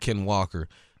this from Ken Walker.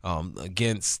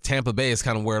 Against Tampa Bay is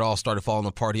kind of where it all started falling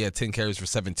apart. He had 10 carries for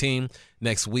 17.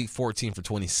 Next week, 14 for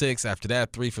 26. After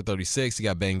that, 3 for 36. He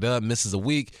got banged up, misses a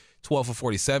week, 12 for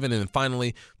 47. And then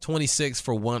finally, 26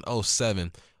 for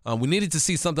 107. We needed to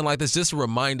see something like this just to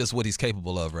remind us what he's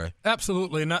capable of, right?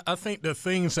 Absolutely, and I think the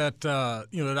things that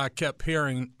that I kept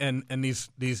hearing, and these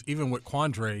even with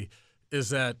Quandre, is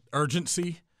that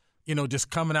urgency. Just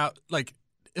coming out like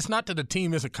it's not that the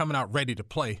team isn't coming out ready to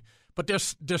play, but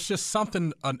there's just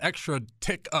something, an extra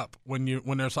tick up when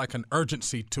there's like an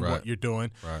urgency to what you're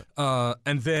doing. Right.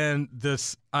 And then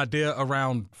this idea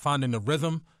around finding the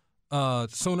rhythm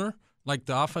sooner. Like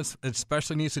the offense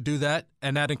especially needs to do that,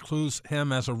 and that includes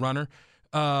him as a runner.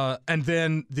 And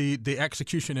then the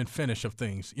execution and finish of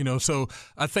things. So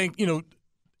I think,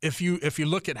 if you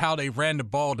look at how they ran the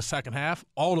ball the second half,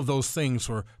 all of those things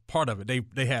were part of it.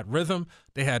 They had rhythm,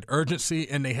 they had urgency,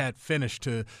 and they had finish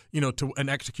to an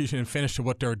execution and finish to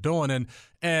what they're doing.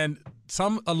 And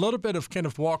a little bit of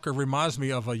Kenneth Walker reminds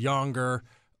me of a younger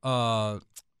what's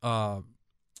the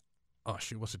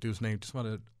dude's name?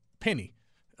 Penny.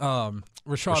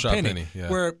 Rashad Penny,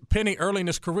 where Penny early in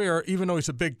his career, even though he's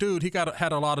a big dude, he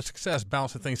had a lot of success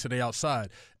bouncing things to the outside.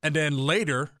 And then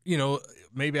later,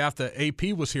 maybe after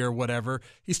AP was here or whatever,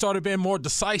 he started being more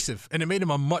decisive, and it made him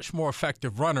a much more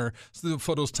effective runner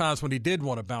for those times when he did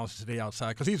want to bounce to the outside,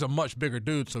 because he's a much bigger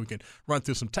dude, so he can run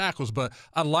through some tackles. But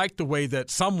I like the way that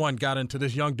someone got into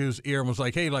this young dude's ear and was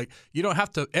like, hey, you don't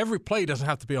have to – every play doesn't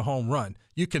have to be a home run.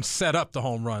 You can set up the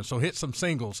home run. So hit some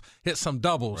singles, hit some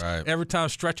doubles. Right. Every time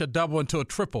stretch a double into a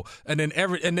triple. And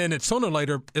then sooner or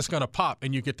later it's going to pop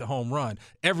and you get the home run.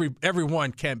 Every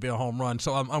one can't be a home run.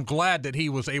 So I'm glad that he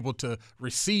was able to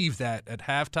receive that at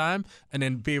halftime and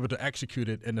then be able to execute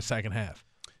it in the second half.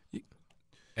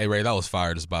 Hey, Ray, that was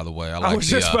fire, just by the way. I was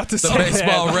just about to say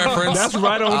baseball that. reference. That's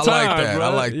right on time, I like that. bro.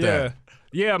 I like that.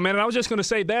 Yeah, man, and I was just going to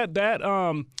say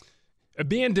that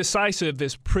being decisive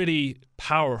is pretty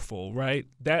powerful, right?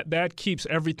 That keeps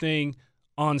everything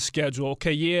on schedule.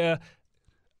 Okay, yeah,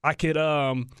 I could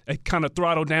kind of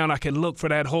throttle down. I can look for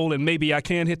that hole, and maybe I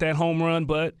can hit that home run,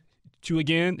 but you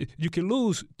can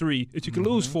lose 3, you can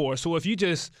lose 4. So if you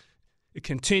just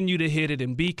continue to hit it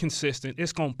and be consistent,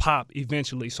 it's going to pop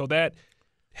eventually. So that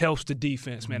helps the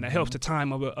defense, man. That helps the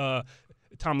time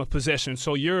of possession.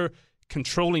 So you're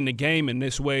controlling the game in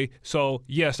this way. So,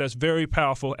 yes, that's very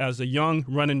powerful as a young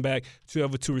running back to be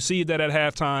able to receive that at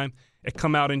halftime and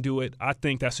come out and do it. I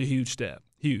think that's a huge step.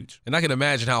 Huge. And I can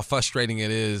imagine how frustrating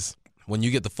it is when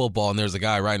you get the football and there's a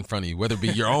guy right in front of you, whether it be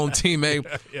your own teammate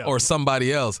or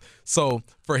somebody else. So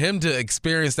for him to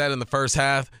experience that in the first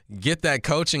half, get that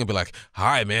coaching and be like, all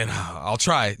right, man, I'll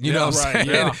try it. You know what I'm saying?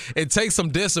 Yeah. It takes some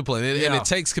discipline, and it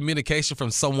takes communication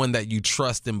from someone that you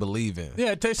trust and believe in.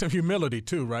 Yeah, it takes some humility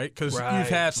too, right? Because you've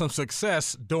had some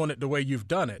success doing it the way you've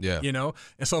done it,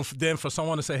 And so then for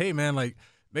someone to say, hey, man,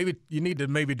 maybe you need to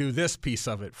do this piece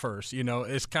of it first.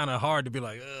 It's kind of hard to be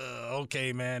like,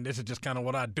 okay, man, this is just kind of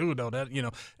what I do, though.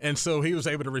 And so he was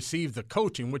able to receive the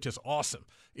coaching, which is awesome.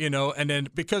 And then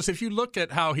because if you look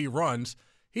at how he runs,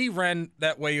 he ran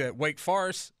that way at Wake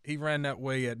Forest, he ran that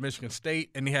way at Michigan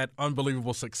State, and he had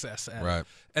unbelievable success at it.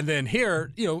 And then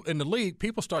here, in the league,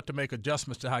 people start to make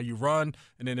adjustments to how you run,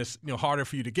 and then it's harder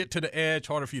for you to get to the edge,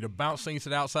 harder for you to bounce things to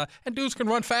the outside. And dudes can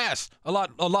run fast, a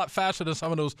lot faster than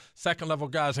some of those second-level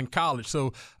guys in college.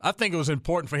 So I think it was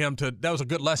important for him that was a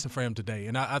good lesson for him today,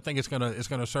 and I think it's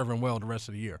gonna serve him well the rest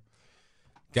of the year.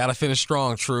 Got to finish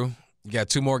strong, True. You got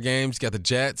 2 more games. You got the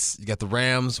Jets. You got the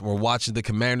Rams. We're watching the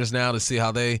Commanders now to see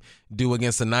how they do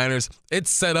against the Niners.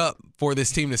 It's set up for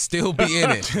this team to still be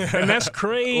in it. And that's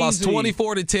crazy. Lost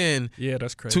 24-10 yeah,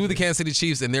 that's crazy. to the Kansas City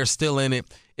Chiefs, and they're still in it.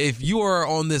 If you are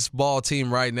on this ball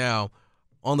team right now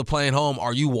on the plane home,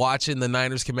 are you watching the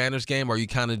Niners-Commanders game, or are you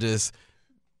kind of just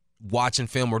watching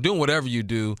film or doing whatever you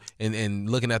do and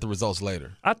looking at the results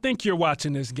later? I think you're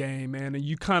watching this game, man, and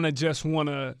you kind of just want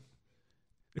to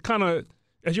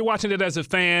as you're watching it as a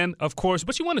fan, of course,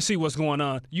 but you want to see what's going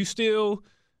on. You still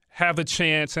have a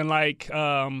chance, and I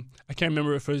can't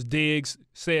remember if it was Diggs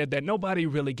said that nobody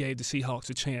really gave the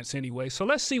Seahawks a chance anyway. So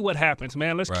let's see what happens,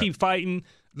 man. Let's keep fighting.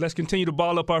 Let's continue to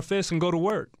ball up our fists and go to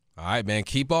work. All right, man.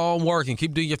 Keep on working.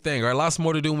 Keep doing your thing. All right, lots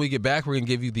more to do when we get back. We're going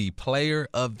to give you the player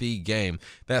of the game.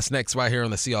 That's next right here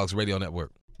on the Seahawks Radio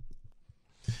Network.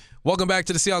 Welcome back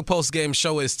to the Seahawks Post Game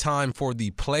Show. It's time for the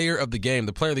player of the game.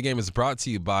 The player of the game is brought to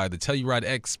you by the Telluride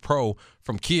X Pro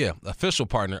from Kia, official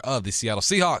partner of the Seattle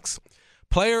Seahawks.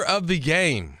 Player of the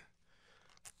game.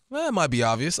 Well, it might be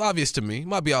obvious. Obvious to me.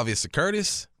 Might be obvious to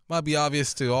Curtis. Might be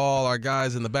obvious to all our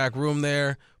guys in the back room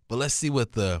there. But let's see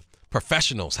what the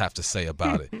professionals have to say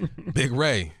about it. Big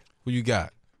Ray, who you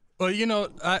got? Well,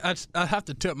 I have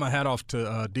to tip my hat off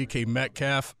to DK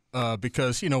Metcalf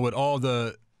because,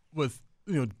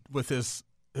 with his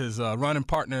running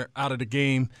partner out of the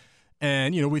game,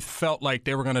 and we felt like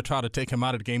they were going to try to take him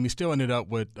out of the game. He still ended up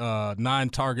with 9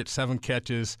 targets, 7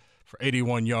 catches for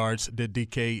 81 yards. Did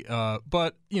DK?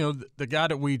 But the guy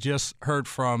that we just heard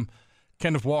from,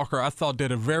 Kenneth Walker, I thought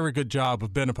did a very good job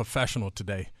of being a professional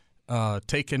today,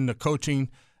 taking the coaching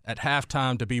at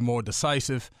halftime to be more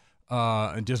decisive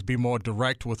and just be more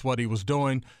direct with what he was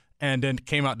doing. And then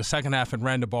came out the second half and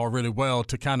ran the ball really well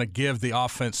to kind of give the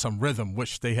offense some rhythm,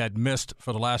 which they had missed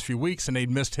for the last few weeks, and they'd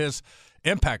missed his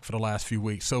impact for the last few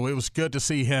weeks. So it was good to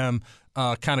see him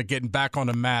kind of getting back on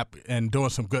the map and doing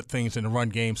some good things in the run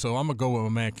game. So I'm going to go with my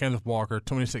man, Kenneth Walker,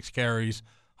 26 carries,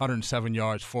 107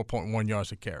 yards, 4.1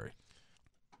 yards a carry.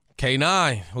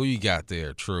 K9, who you got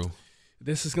there, True?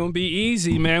 This is going to be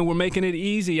easy, man. We're making it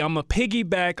easy. I'm going to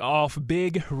piggyback off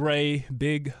Big Ray,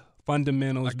 big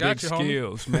fundamentals, big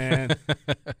skills, man.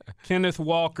 Kenneth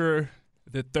Walker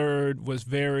III was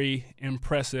very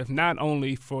impressive, not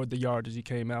only for the yardage he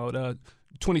came out,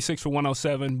 26 for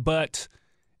 107, but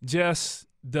just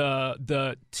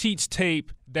the teach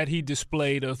tape that he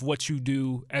displayed of what you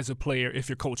do as a player if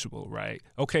you're coachable, right?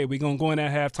 Okay, we're going to go in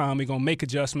at halftime. We're going to make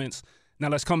adjustments. Now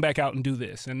let's come back out and do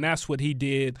this. And that's what he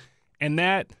did. And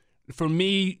that, for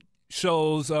me,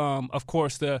 shows, of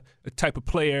course, the type of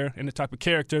player and the type of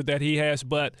character that he has,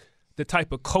 but the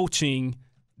type of coaching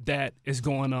that is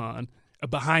going on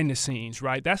behind the scenes,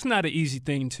 right? That's not an easy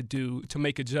thing to do, to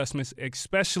make adjustments,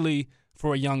 especially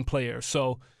for a young player.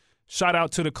 So shout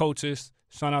out to the coaches.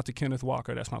 Shout out to Kenneth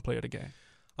Walker. That's my player of the game.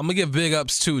 I'm going to give big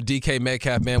ups to DK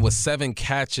Metcalf, man, with 7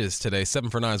 catches today. 7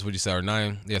 for 9 is what you said, or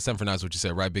 9? Yeah, 7 for 9 is what you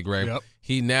said, right, Big Ray? Yep.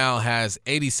 He now has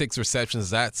 86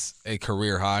 receptions. That's a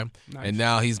career high. Nice. And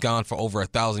now he's gone for over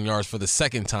 1,000 yards for the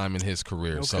second time in his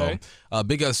career. Okay. So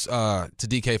big ups to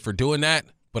DK for doing that.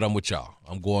 But I'm with y'all.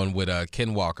 I'm going with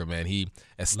Ken Walker, man. He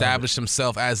established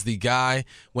himself as the guy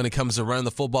when it comes to running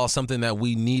the football, something that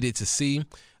we needed to see.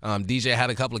 DJ had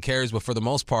a couple of carries, but for the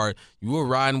most part, you were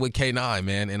riding with K9,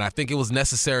 man. And I think it was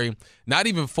necessary, not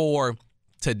even for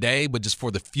today, but just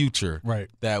for the future, right,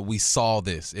 that we saw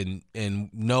this and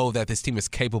know that this team is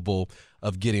capable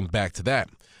of getting back to that.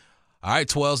 All right,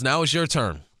 12s, now it's your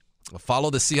turn. Follow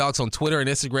the Seahawks on Twitter and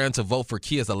Instagram to vote for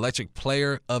Key as Electric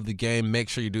Player of the Game. Make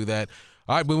sure you do that.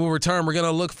 All right, when we return, we're going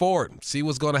to look forward, see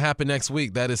what's going to happen next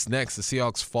week. That is next. The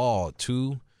Seahawks fall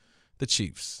to the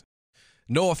Chiefs.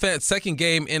 No offense, second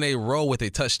game in a row with a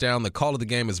touchdown. The call of the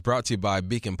game is brought to you by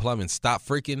Beacon Plumbing. Stop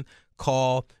freaking,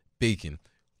 call Beacon.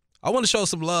 I want to show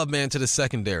some love, man, to the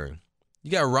secondary.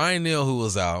 You got Ryan Neal, who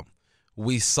was out.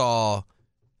 We saw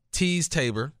Teez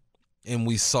Tabor, and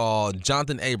we saw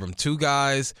Jonathan Abram, 2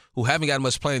 guys who haven't got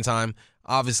much playing time.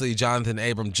 Obviously, Jonathan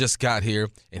Abram just got here,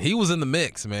 and he was in the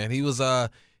mix, man. He was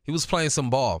playing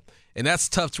some ball, and that's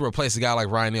tough to replace a guy like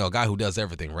Ryan Neal, a guy who does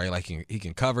everything, right? Like he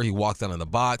can cover, he walks down in the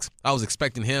box. I was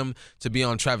expecting him to be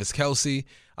on Travis Kelce.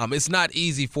 It's not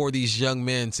easy for these young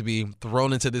men to be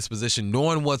thrown into this position,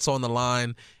 knowing what's on the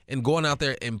line and going out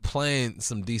there and playing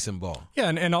some decent ball. Yeah,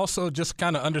 and also just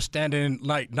kind of understanding,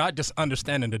 like not just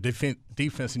understanding the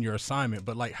defense in your assignment,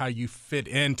 but like how you fit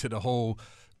into the whole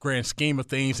grand scheme of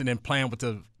things, and then playing with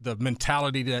the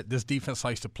mentality that this defense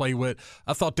likes to play with.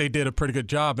 I thought they did a pretty good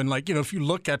job. And if you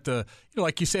look at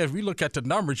like you said, if we look at the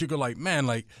numbers, you go like, man,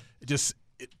 like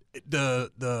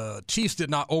the Chiefs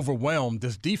did not overwhelm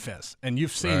this defense, and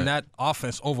you've seen that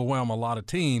offense overwhelm a lot of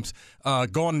teams.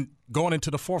 Going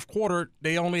into the fourth quarter,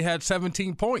 they only had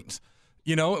 17 points.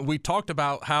 We talked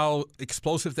about how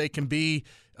explosive they can be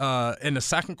in the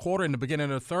second quarter, in the beginning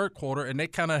of the third quarter, and they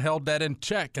kind of held that in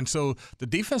check. And so the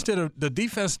defense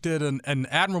did an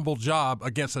admirable job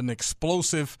against an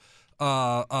explosive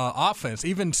offense.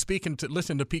 Even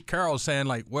listening to Pete Carroll saying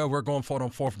like, well, we're going for it on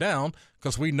fourth down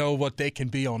because we know what they can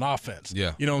be on offense.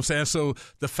 Yeah. You know what I'm saying? So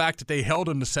the fact that they held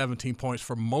them to 17 points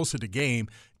for most of the game,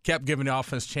 kept giving the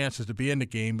offense chances to be in the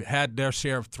game, had their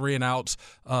share of 3 and outs,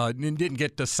 didn't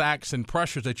get the sacks and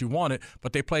pressures that you wanted,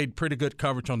 but they played pretty good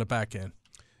coverage on the back end.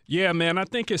 Yeah, man, I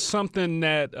think it's something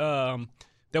that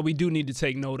that we do need to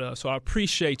take note of. So I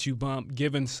appreciate you, Bump,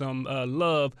 giving some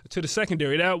love to the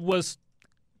secondary. That was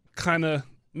kind of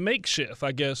makeshift,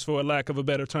 I guess, for a lack of a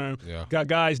better term. Yeah. Got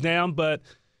guys down, but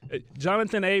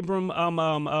Jonathan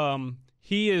Abram,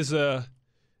 he is a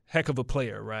heck of a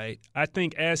player, right? I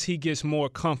think as he gets more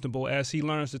comfortable, as he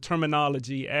learns the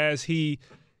terminology, as he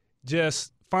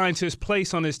just finds his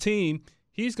place on his team,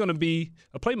 he's going to be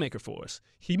a playmaker for us.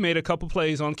 He made a couple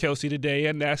plays on Kelce today,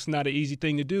 and that's not an easy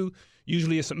thing to do.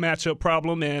 Usually it's a matchup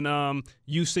problem, and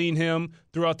you've seen him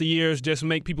throughout the years just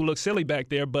make people look silly back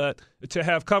there. But to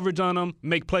have coverage on him,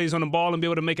 make plays on the ball, and be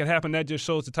able to make it happen, that just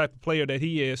shows the type of player that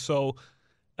he is. So,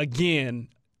 again,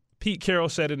 Pete Carroll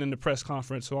said it in the press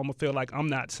conference, so I'm going to feel like I'm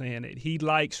not saying it. He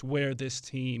likes where this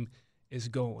team is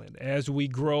going. As we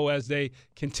grow, as they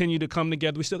continue to come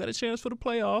together, we still got a chance for the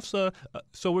playoffs.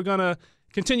 So we're going to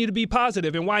continue to be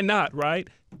positive, and why not, right?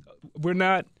 We're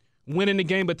not winning the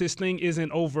game, but this thing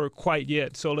isn't over quite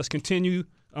yet. So let's continue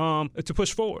to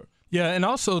push forward. Yeah, and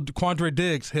also Quandre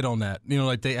Diggs hit on that.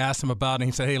 Like they asked him about it,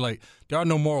 and he said, hey, like there are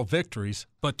no moral victories,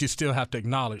 but you still have to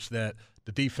acknowledge that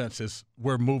the defense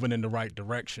we're moving in the right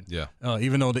direction. Yeah.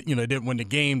 Even though they didn't win the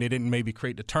game, they didn't maybe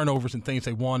create the turnovers and things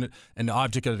they wanted, and the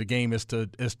object of the game is to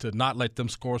not let them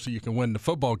score so you can win the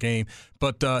football game.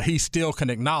 But he still can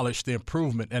acknowledge the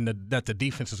improvement and that the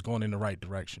defense is going in the right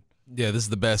direction. Yeah, this is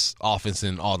the best offense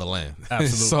in all the land.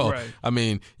 Absolutely. So, right. I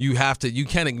mean, you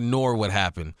can't ignore what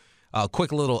happened.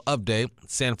 Quick little update.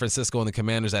 San Francisco and the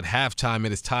Commanders at halftime,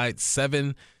 it is tied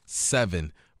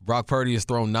 7-7. Brock Purdy has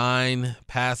thrown 9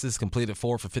 passes, completed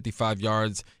 4 for 55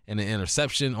 yards and an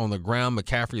interception. On the ground,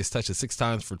 McCaffrey has touched it 6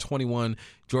 times for 21.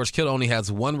 George Kittle only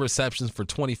has 1 reception for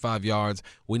 25 yards.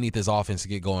 We need this offense to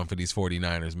get going for these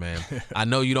 49ers, man. I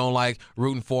know you don't like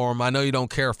rooting for them. I know you don't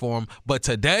care for them. But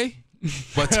today, you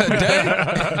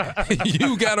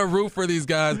got to root for these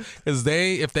guys because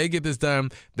if they get this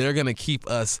done, they're going to keep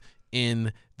us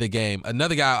in the game.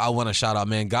 Another guy I want to shout out,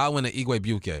 man, Godwin and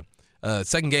Igwebuike.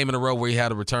 Second game in a row where he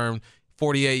had a return,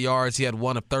 48 yards. He had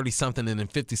one of 30-something and then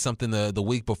 50-something the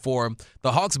week before.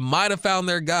 The Hawks might have found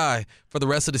their guy for the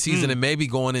rest of the season and maybe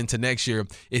going into next year.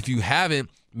 If you haven't,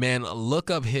 man,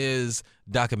 look up his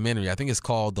documentary. I think it's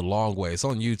called The Long Way. It's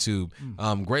on YouTube.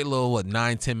 Great little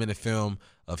 9-10 minute film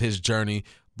of his journey.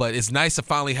 But it's nice to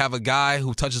finally have a guy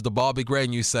who touches the ball, Big Ray,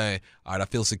 and you say, all right, I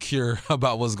feel secure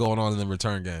about what's going on in the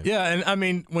return game. Yeah, and I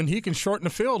mean, when he can shorten the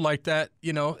field like that,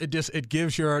 it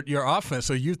gives your offense.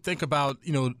 So you think about,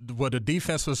 what the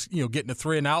defense was, getting the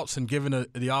 3 and outs and giving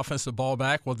the offense the ball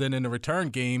back. Well, then in the return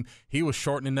game, he was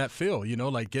shortening that field,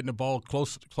 like getting the ball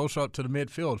closer up to the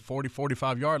midfield, 40,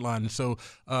 45-yard line. And so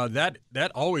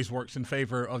that always works in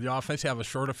favor of the offense. You have a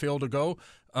shorter field to go.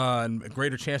 And a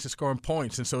greater chance of scoring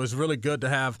points. And so it's really good to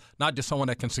have not just someone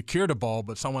that can secure the ball,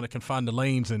 but someone that can find the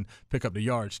lanes and pick up the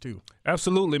yards too.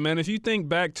 Absolutely, man. If you think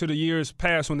back to the years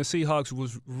past when the Seahawks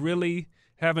was really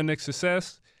having their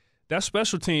success, that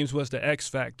special teams was the X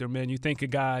factor, man. You think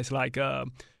of guys like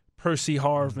Percy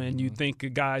Harvin. You think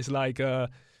of guys like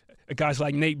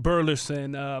Nate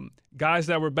Burleson, guys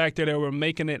that were back there that were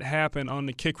making it happen on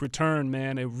the kick return,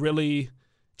 man. It really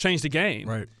changed the game.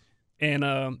 Right. And,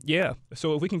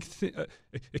 so if we can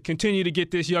continue to get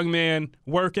this young man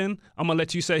working, I'm going to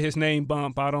let you say his name,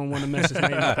 Bump. I don't want to mess his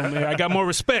name up on there. I got more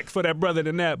respect for that brother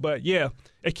than that. But, yeah,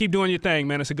 hey, keep doing your thing,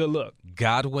 man. It's a good look.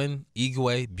 Godwin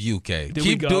Igwebuike.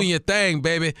 Keep doing your thing,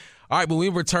 baby. All right, when we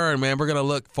return, man, we're going to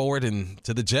look forward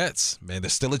to the Jets. Man,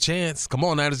 there's still a chance. Come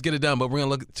on now, let's get it done. But we're going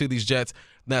to look to these Jets.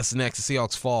 That's next. The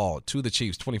Seahawks fall to the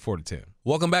Chiefs 24-10.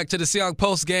 Welcome back to the Seahawks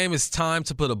post game. It's time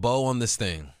to put a bow on this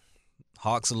thing.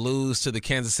 Hawks lose to the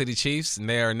Kansas City Chiefs, and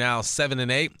they are now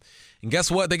 7-8. And guess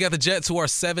what? They got the Jets, who are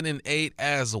 7-8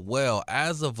 as well.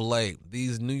 As of late,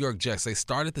 these New York Jets, they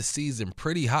started the season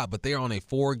pretty hot, but they are on a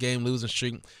 4-game losing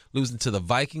streak, losing to the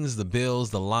Vikings, the Bills,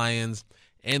 the Lions,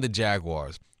 and the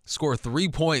Jaguars. Score 3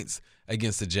 points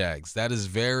against the Jags. That is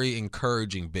very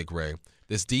encouraging, Big Ray.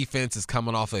 This defense is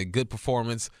coming off a good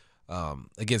performance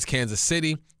against Kansas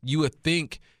City. You would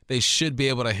think they should be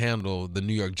able to handle the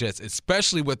New York Jets,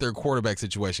 especially with their quarterback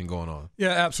situation going on.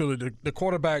 Yeah, absolutely. The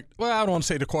quarterback, well, I don't want to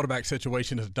say the quarterback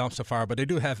situation is a dumpster fire, but they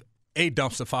do have a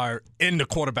dumpster fire in the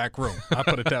quarterback room. I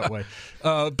put it that way.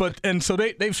 So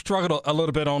they've struggled a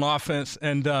little bit on offense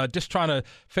and just trying to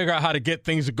figure out how to get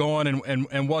things going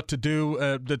and what to do.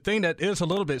 The thing that is a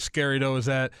little bit scary, though, is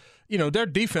that, their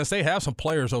defense, they have some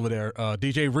players over there.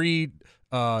 DJ Reed.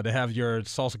 They have your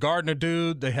Sauce Gardner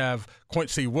dude. They have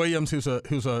Quincy Williams, who's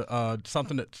a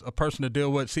something that's a person to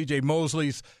deal with. C.J.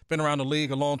 Mosley's been around the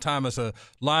league a long time as a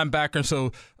linebacker,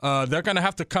 so they're going to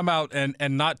have to come out and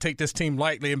not take this team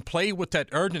lightly and play with that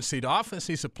urgency. The offense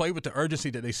needs to play with the urgency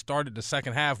that they started the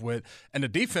second half with, and the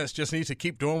defense just needs to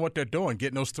keep doing what they're doing,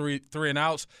 getting those three and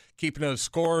outs, keeping the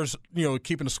scores,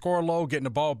 keeping the score low, getting the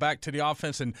ball back to the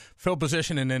offense and field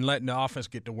position, and then letting the offense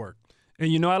get to work.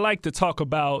 And I like to talk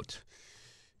about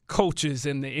coaches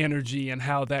and the energy and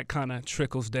how that kind of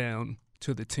trickles down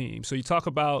to the team. So you talk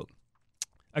about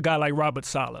a guy like Robert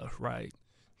Saleh, right,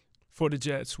 for the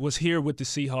Jets, was here with the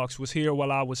Seahawks, was here while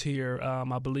I was here.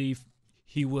 I believe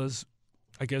he was,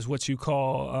 I guess, what you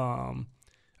call,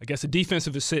 a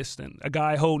defensive assistant, a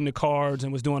guy holding the cards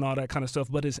and was doing all that kind of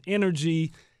stuff. But his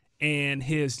energy and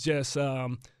his just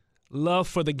love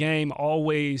for the game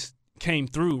always came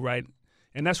through, right?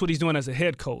 And that's what he's doing as a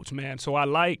head coach, man. So I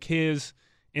like his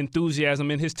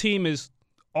enthusiasm, and his team is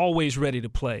always ready to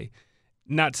play.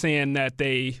 Not saying that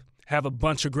they have a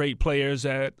bunch of great players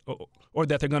or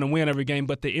that they're going to win every game,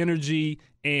 but the energy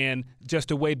and just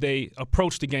the way they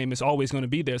approach the game is always going to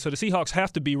be there. So the Seahawks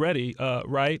have to be ready,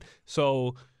 right?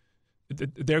 So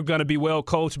they're going to be well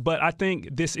coached, but I think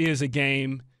this is a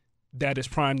game that is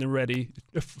primed and ready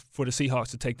for the Seahawks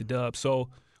to take the dub. So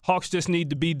Hawks just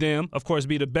need to be them, of course,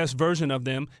 be the best version of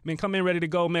them. I mean, come in ready to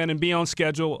go, man, and be on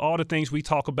schedule. All the things we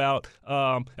talk about,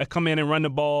 come in and run the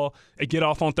ball, and get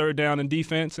off on third down in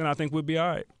defense, and I think we'll be all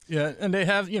right. Yeah, and they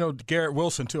have, Garrett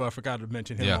Wilson, too. I forgot to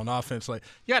mention him on offense. Like,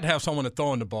 you got to have someone to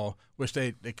throw in the ball, which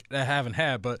they haven't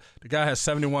had, but the guy has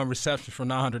 71 receptions for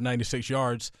 996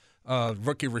 yards.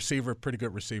 Rookie receiver, pretty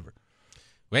good receiver.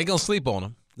 We ain't going to sleep on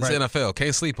him. This is NFL.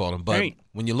 Can't sleep on them. But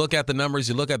when you look at the numbers,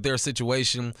 you look at their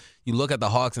situation, you look at the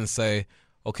Hawks and say,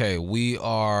 okay, we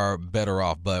are better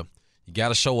off. But you got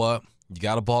to show up. You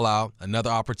got to ball out. Another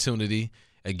opportunity.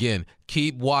 Again,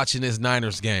 keep watching this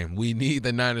Niners game. We need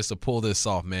the Niners to pull this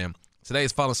off, man.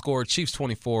 Today's final score, Chiefs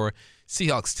 24,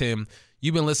 Seahawks 10.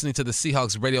 You've been listening to the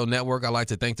Seahawks Radio Network. I'd like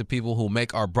to thank the people who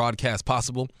make our broadcast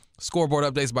possible. Scoreboard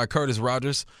updates by Curtis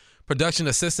Rogers. Production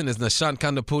assistant is Nishant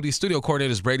Kandapudi. Studio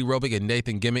coordinators Brady Robick and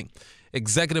Nathan Gimmick.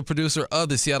 Executive producer of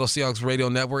the Seattle Seahawks Radio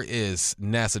Network is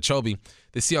Nasa Chobe.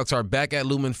 The Seahawks are back at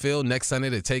Lumen Field next Sunday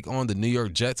to take on the New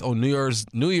York Jets on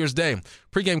New Year's Day.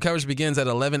 Pre-game coverage begins at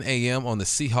 11 a.m. on the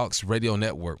Seahawks Radio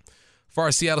Network. For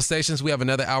our Seattle stations, we have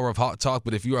another hour of Hawk Talk,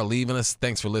 but if you are leaving us,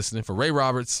 thanks for listening. For Ray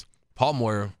Roberts, Paul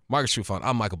Moyer, Marcus Trufant,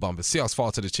 I'm Michael Bumpus. Seahawks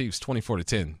fall to the Chiefs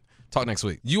 24-10. Talk next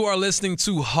week. You are listening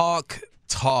to Hawk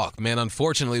Talk. Man,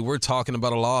 unfortunately, we're talking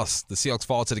about a loss. The Seahawks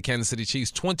fall to the Kansas City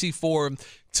Chiefs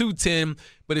 24-10.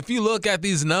 But if you look at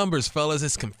these numbers, fellas,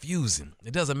 it's confusing.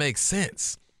 It doesn't make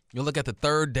sense. You look at the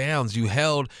third downs. You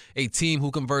held a team who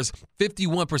converts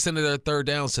 51% of their third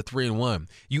downs to 3-1.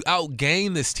 You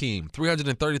outgained this team,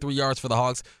 333 yards for the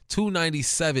Hawks,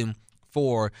 297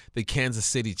 for the Kansas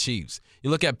City Chiefs.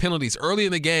 You look at penalties. Early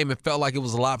in the game, it felt like it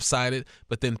was lopsided,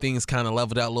 but then things kind of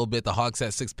leveled out a little bit. The Hawks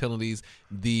had 6 penalties.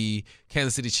 The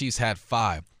Kansas City Chiefs had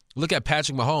 5. Look at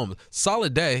Patrick Mahomes.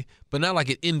 Solid day, but not like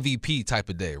an MVP type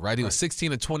of day, right? He was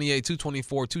 16 of 28,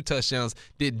 224, 2 touchdowns,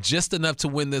 did just enough to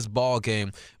win this ball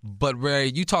game. But, Ray,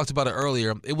 you talked about it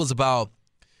earlier. It was about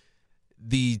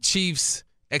the Chiefs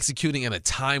executing in a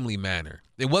timely manner.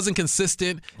 It wasn't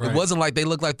consistent. Right. It wasn't like they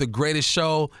looked like the greatest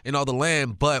show in all the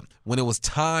land, but when it was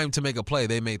time to make a play,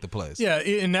 they made the plays. Yeah,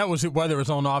 and that was whether it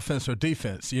was on offense or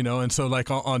defense, and so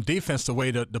like on defense, the way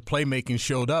the playmaking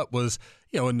showed up was,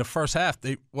 in the first half,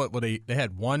 they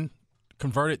had 1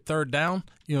 converted third down,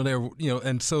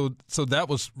 and so that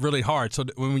was really hard. So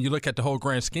when you look at the whole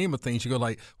grand scheme of things, you go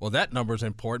like, well, that number is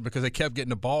important because they kept getting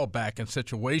the ball back in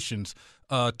situations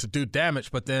to do damage,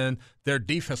 but then their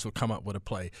defense would come up with a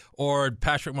play. Or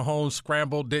Patrick Mahomes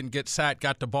scrambled, didn't get sacked,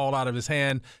 got the ball out of his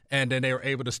hand, and then they were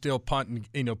able to still punt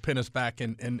and pin us back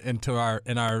into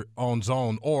our own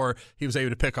zone. Or he was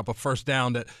able to pick up a first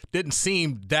down that didn't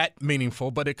seem that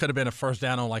meaningful, but it could have been a first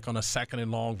down on a second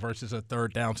and long versus a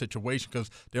third down situation because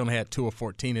they only had 2 of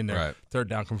 14 in their third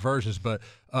down conversions. But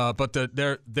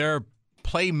their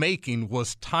playmaking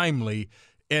was timely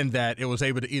in that it was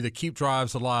able to either keep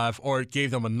drives alive or it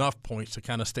gave them enough points to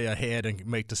kind of stay ahead and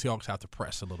make the Seahawks have to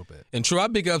press a little bit. And True, I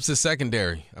big ups the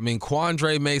secondary. I mean,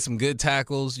 Quandre made some good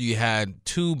tackles. You had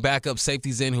 2 backup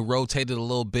safeties in who rotated a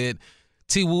little bit.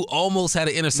 T. Wu almost had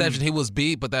an interception. He was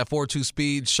beat, but that 4.2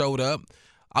 speed showed up.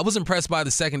 I was impressed by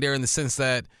the secondary in the sense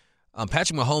that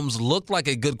Patrick Mahomes looked like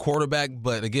a good quarterback,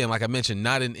 but again, like I mentioned,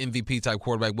 not an MVP-type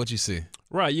quarterback. What'd you see?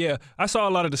 Right, yeah. I saw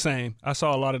a lot of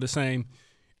the same.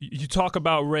 You talk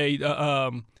about, Ray,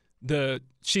 the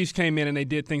Chiefs came in and they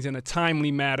did things in a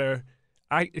timely manner.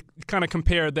 I kind of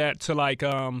compared that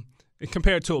to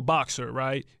compared to a boxer,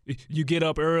 right? You get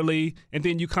up early and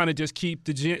then you kind of just keep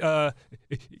that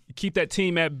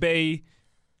team at bay,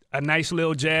 a nice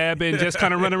little jab, and just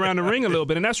kind of run around the ring a little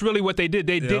bit. And that's really what they did.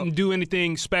 They didn't do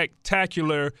anything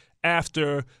spectacular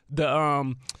after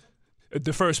the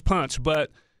first punch, but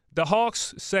the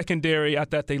Hawks secondary, I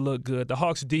thought they looked good. The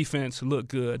Hawks defense looked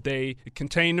good. They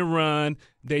contained the run.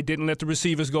 They didn't let the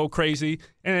receivers go crazy.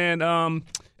 And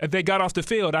they got off the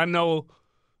field. I know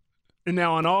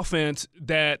now on offense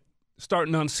that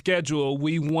starting on schedule,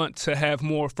 we want to have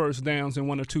more first downs and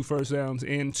 1 or 2 first downs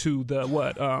into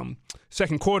the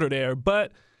second quarter there.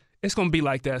 But it's going to be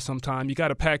like that sometime. You got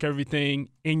to pack everything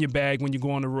in your bag when you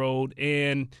go on the road.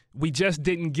 And we just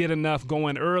didn't get enough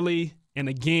going early. And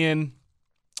again,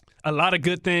 a lot of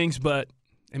good things, but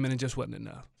it just wasn't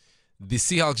enough. The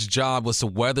Seahawks' job was to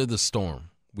weather the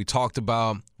storm. We talked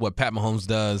about what Pat Mahomes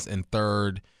does in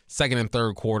second and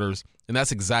third quarters, and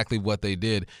that's exactly what they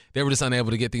did. They were just unable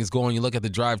to get things going. You look at the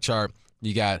drive chart,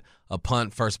 you got a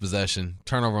punt first possession,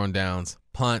 turnover on downs,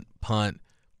 punt,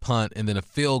 and then a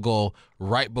field goal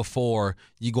right before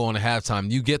you go into halftime.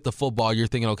 You get the football, you're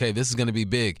thinking, okay, this is going to be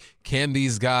big. Can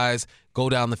these guys go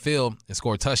down the field and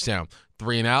score a touchdown?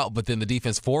 3 and out, but then the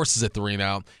defense forces a 3 and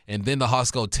out, and then the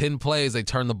Hawks go 10 plays. They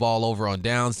turn the ball over on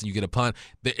downs, and you get a punt.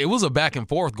 It was a back and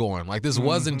forth going. Like, this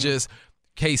wasn't just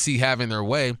KC having their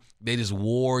way. They just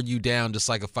wore you down just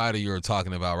like a fighter you were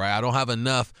talking about, right? I don't have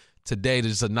enough today to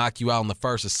just knock you out in the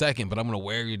first or second, but I'm going to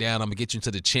wear you down. I'm going to get you into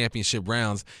the championship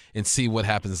rounds and see what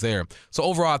happens there. So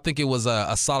overall, I think it was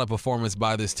a solid performance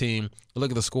by this team. Look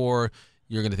at the score.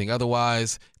 You're going to think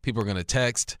otherwise. People are going to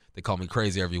text. They call me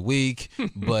crazy every week,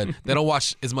 but they don't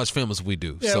watch as much film as we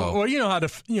do. Yeah, well, you know how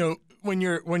to, when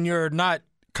you're not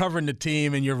covering the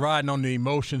team and you're riding on the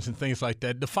emotions and things like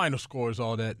that, the final score is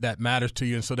all that matters to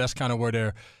you. And so that's kind of where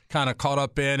they're kind of caught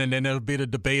up in. And then there'll be the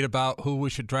debate about who we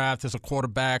should draft as a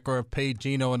quarterback or pay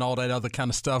Geno and all that other kind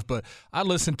of stuff. But I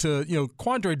listen to,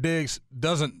 Quandre Diggs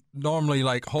doesn't normally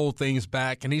like hold things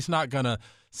back, and he's not going to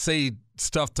say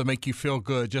stuff to make you feel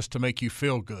good just to make you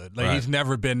feel good. Like, he's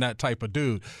never been that type of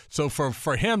dude. So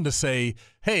for him to say,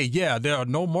 hey, yeah, there are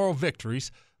no moral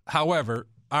victories. However,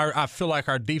 I feel like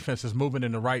our defense is moving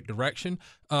in the right direction.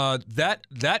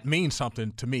 That means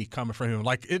something to me coming from him.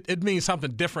 Like, it means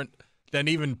something different than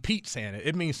even Pete saying it.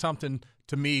 It means something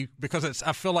to me because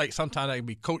I feel like sometimes that can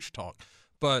be coach talk.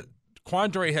 But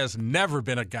Quandre has never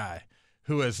been a guy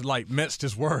who has, like, minced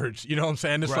his words. You know what I'm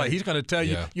saying? It's like he's going to tell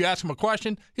you, you ask him a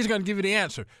question, he's going to give you the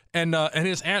answer. And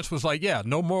his answer was like, yeah,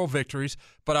 no moral victories,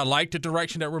 but I like the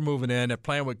direction that we're moving in. They're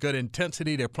playing with good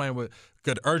intensity. They're playing with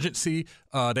good urgency.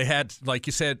 They had, like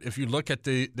you said, if you look at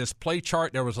this play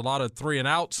chart, there was a lot of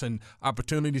 3-and-outs and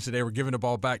opportunities that they were giving the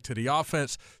ball back to the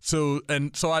offense. So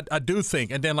I do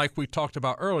think, and then like we talked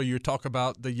about earlier, you talk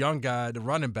about the young guy, the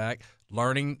running back,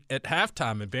 learning at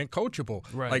halftime and being coachable.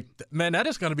 Right. Like, man, that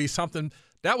is going to be something.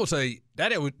 That was a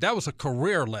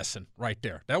career lesson right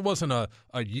there. That wasn't a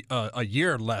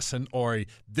year lesson or a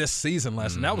this season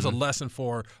lesson. Mm-hmm. That was a lesson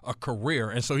for a career.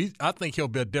 And so I think he'll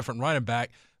be a different running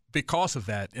back because of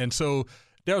that. And so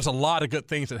there was a lot of good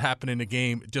things that happened in the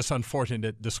game. Just unfortunate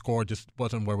that the score just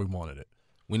wasn't where we wanted it.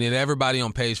 We need everybody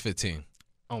on page 15.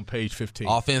 On page 15.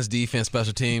 Offense, defense,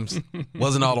 special teams.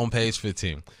 Wasn't all on page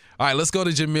 15. All right, let's go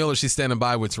to Jen Mueller. She's standing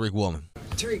by with Tariq Woolen.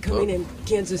 Tariq, coming in,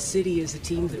 Kansas City is a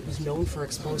team that was known for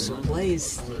explosive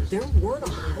plays. There weren't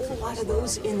a whole lot of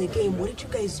those in the game. What did you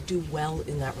guys do well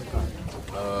in that regard?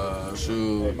 I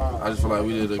just feel like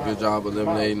we did a good job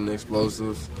eliminating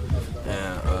explosives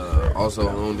and also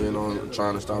honed in on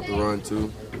trying to stop the run,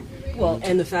 too. Well,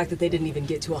 and the fact that they didn't even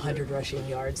get to 100 rushing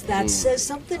yards, that says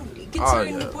something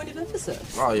considering the point of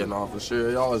emphasis. Oh, yeah, no, for sure.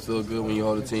 It always feels good when you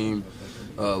hold a team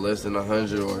less than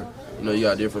 100 or, you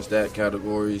got different stat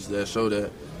categories that show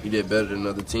that you did better than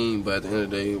another team, but at the end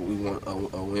of the day, we want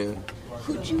a win.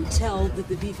 Could you tell that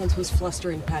the defense was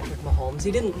flustering Patrick Mahomes? He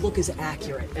didn't look as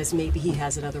accurate as maybe he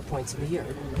has at other points in the year.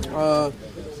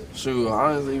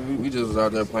 Honestly, we just was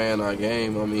out there playing our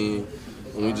game. I mean,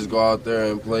 when we just go out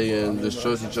there and play and just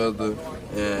trust each other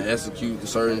and execute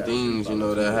certain things,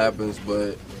 that happens.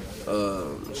 But,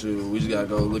 we just got to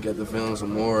go look at the film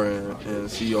some more and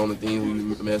see on the things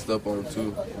we messed up on,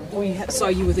 too. We saw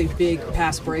you with a big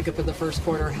pass breakup in the first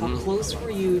quarter. How close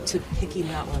were you to picking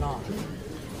that one off?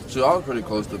 I was pretty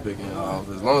close to picking it off.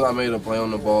 As long as I made a play on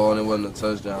the ball and it wasn't a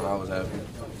touchdown, I was happy.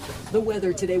 The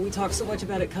weather today, we talked so much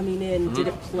about it coming in. Did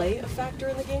it play a factor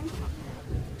in the game?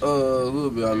 A little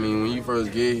bit. I mean, when you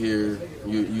first get here,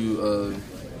 you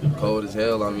cold as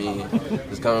hell. I mean,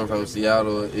 just coming from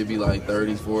Seattle, it'd be like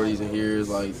 30s, 40s, and here it's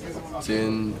like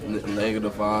 10,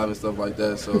 -5 and stuff like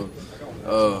that. So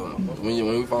when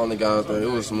we finally got out there,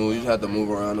 it was smooth. You just had to move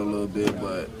around a little bit,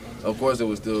 but of course it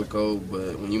was still cold.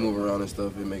 But when you move around and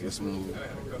stuff, it makes it smooth.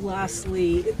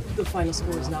 Lastly, the final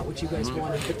score is not what you guys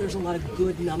wanted, but there's a lot of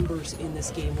good numbers in this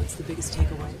game. What's the biggest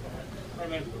takeaway?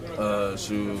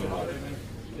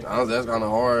 Honestly, that's kind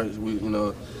of hard.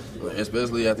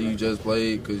 Especially after you just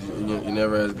played, because you're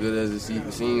never as good as it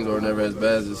seems or never as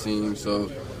bad as it seems. So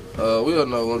we don't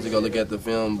know once we go look at the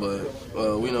film, but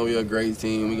we know we're a great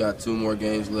team. We got 2 more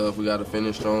games left. We got to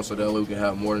finish strong so that way we can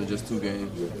have more than just 2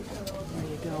 games. There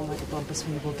you go, Michael Bumpus.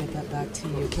 We will get that back to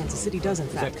you. Kansas City does, in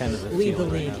fact, lead the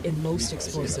league in most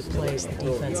explosive plays. The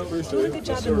defense doing a good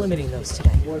job in limiting those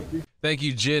today. Thank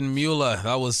you, Jen Mueller.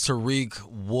 That was Tariq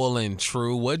Woolen.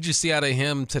 True. What did you see out of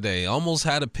him today? Almost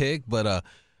had a pick, but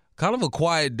kind of a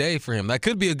quiet day for him. That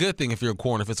could be a good thing if you're a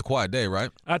corner, if it's a quiet day,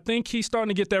 right? I think he's starting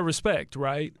to get that respect,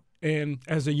 right? And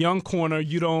as a young corner,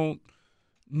 you don't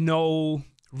know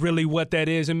really what that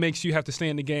is. It makes you have to stay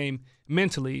in the game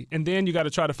mentally. And then you got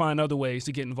to try to find other ways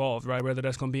to get involved, right? Whether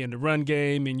that's going to be in the run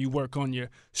game and you work on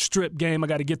your strip game. I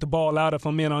got to get the ball out if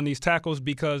I'm in on these tackles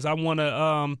because I want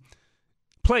to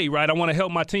play, right? I want to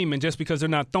help my team, and just because they're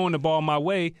not throwing the ball my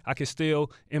way, I can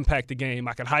still impact the game.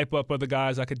 I can hype up other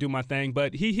guys. I could do my thing.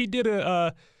 But he did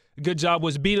a good job,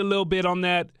 was beat a little bit on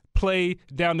that play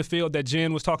down the field that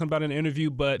Jen was talking about in the interview,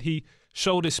 but he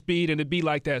showed his speed, and it be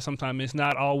like that sometimes. It's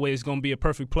not always going to be a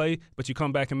perfect play, but you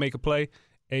come back and make a play,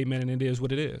 amen, and it is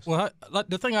what it is. Well,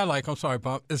 the thing I like, I'm sorry,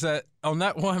 Bump, is that on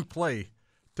that one play,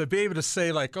 to be able to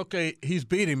say, like, okay, he's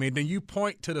beating me, then you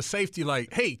point to the safety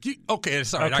like, hey, okay,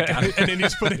 sorry, I got it. And then you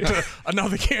just put it to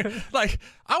another kid. Like,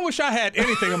 I wish I had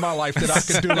anything in my life that I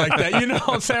could do like that. You know what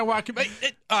I'm saying? Where I could make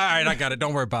it, all right, I got it.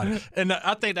 Don't worry about it. And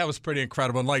I think that was pretty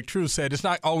incredible. And like True said, it's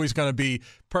not always going to be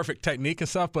perfect technique and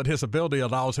stuff, but his ability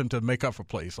allows him to make up for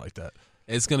plays like that.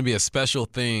 It's going to be a special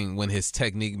thing when his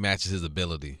technique matches his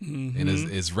ability and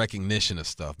his recognition of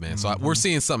stuff, man. So we're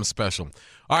seeing something special.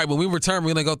 All right, when we return,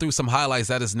 we're going to go through some highlights.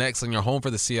 That is next on your home for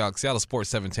the Seahawks, Seattle Sports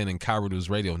 710 and Cairo News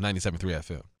Radio 97.3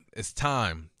 FM. It's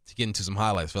time to get into some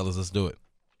highlights, fellas. Let's do it.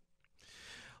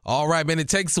 All right, man, it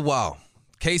takes a while.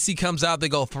 KC comes out, they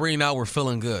go 3-0, we're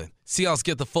feeling good. Seahawks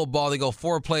get the football, they go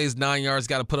 4 plays, 9 yards,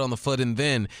 got to put it on the foot, and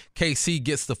then KC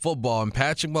gets the football, and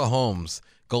Patrick Mahomes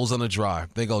goes on a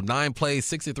drive. They go 9 plays,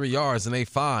 63 yards, and they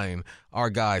find our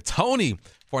guy Tony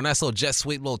for a nice little jet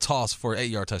sweep, little toss for an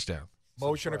 8-yard touchdown.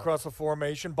 Motion across the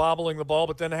formation, bobbling the ball,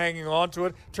 but then hanging on to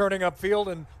it, turning upfield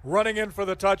and running in for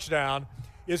the touchdown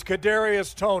is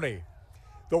Kadarius Toney.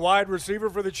 The wide receiver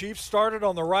for the Chiefs started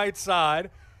on the right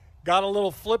side, got a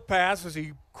little flip pass as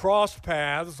he crossed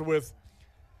paths with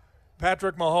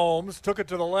Patrick Mahomes, took it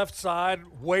to the left side,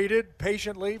 waited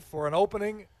patiently for an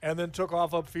opening, and then took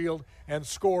off upfield and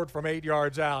scored from 8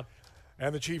 yards out.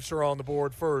 And the Chiefs are on the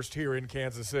board first here in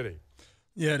Kansas City.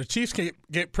 Yeah, the Chiefs can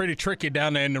get pretty tricky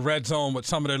down there in the red zone with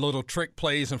some of their little trick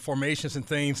plays and formations and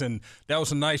things. And that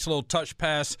was a nice little touch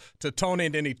pass to Tony,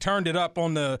 and then he turned it up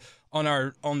on the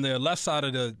left side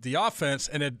of the offense.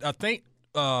 And I think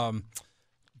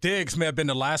Diggs may have been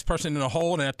the last person in the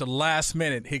hole, and at the last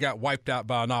minute, he got wiped out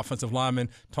by an offensive lineman.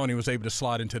 Tony was able to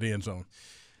slide into the end zone.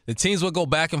 The teams would go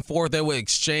back and forth. They would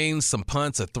exchange some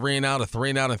punts, a 3-and-out, a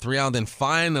 3-and-out, and 3-out. And then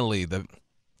finally, the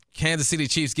Kansas City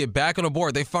Chiefs get back on the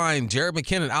board. They find Jerick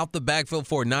McKinnon out the backfield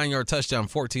for a 9-yard touchdown,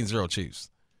 14-0 Chiefs.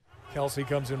 Kelsey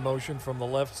comes in motion from the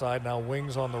left side, now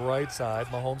wings on the right side.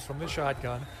 Mahomes from the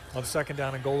shotgun on 2nd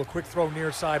down and goal. A quick throw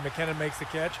near side. McKinnon makes the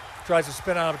catch, tries to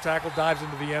spin out of a tackle, dives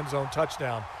into the end zone.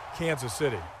 Touchdown, Kansas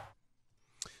City.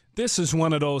 This is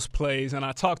one of those plays, and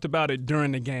I talked about it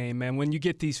during the game, man. When you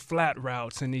get these flat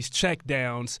routes and these check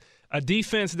downs, a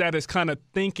defense that is kind of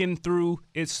thinking through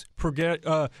its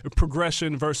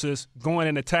progression versus going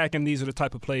and attacking, these are the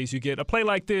type of plays you get. A play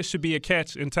like this should be a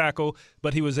catch and tackle,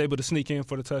 but he was able to sneak in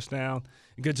for the touchdown.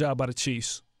 Good job by the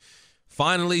Chiefs.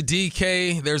 Finally,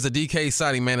 DK, there's a DK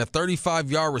sighting, man. A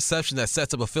 35-yard reception that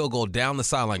sets up a field goal down the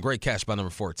sideline. Great catch by number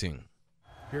 14.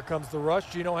 Here comes the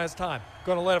rush. Gino has time.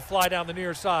 Going to let it fly down the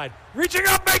near side. Reaching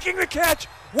up, making the catch.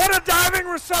 What a diving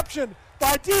reception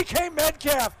by DK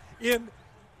Metcalf in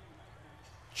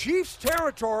Chiefs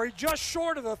territory, just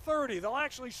short of the 30. They'll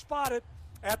actually spot it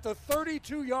at the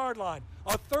 32-yard line.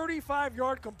 A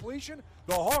 35-yard completion.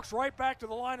 The Hawks right back to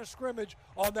the line of scrimmage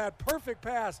on that perfect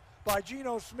pass by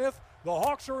Geno Smith. The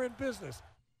Hawks are in business.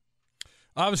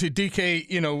 Obviously,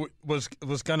 DK,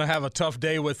 was going to have a tough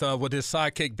day with his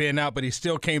sidekick being out, but he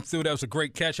still came through. That was a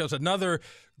great catch. That was another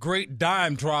great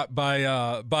dime drop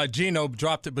by Geno.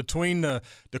 Dropped it between the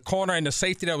corner and the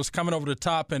safety that was coming over the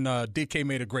top, and DK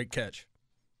made a great catch.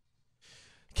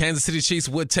 Kansas City Chiefs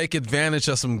would take advantage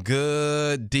of some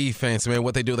good defense, man.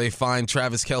 What they do, they find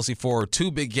Travis Kelce for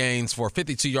 2 big gains for a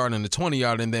 52-yard and a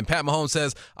 20-yard, and then Pat Mahomes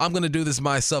says, I'm going to do this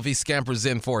myself. He scampers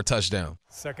in for a touchdown.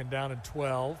 2nd down and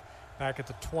 12. Back at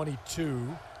the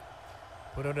 22.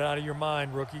 Put it out of your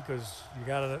mind, rookie, because you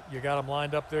got him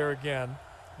lined up there again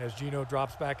as Geno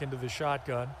drops back into the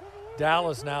shotgun.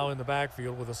 Dallas now in the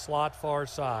backfield with a slot far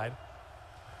side.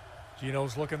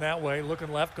 Geno's looking that way,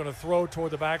 looking left, going to throw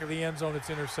toward the back of the end zone.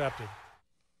 It's intercepted.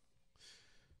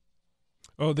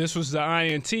 Oh, this was the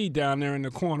INT down there in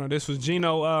the corner. This was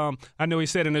Geno. I know he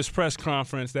said in his press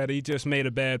conference that he just made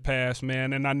a bad pass,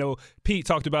 man. And I know Pete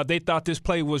talked about they thought this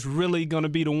play was really going to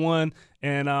be the one.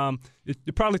 And you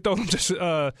probably thought him just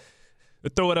throw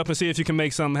it up and see if you can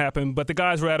make something happen. But the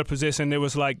guys were out of position. There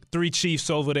was like 3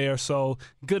 Chiefs over there. So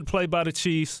good play by the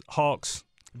Chiefs. Hawks,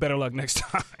 better luck next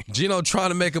time. Geno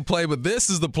trying to make a play, but this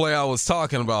is the play I was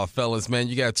talking about, fellas, man.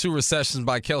 You got 2 receptions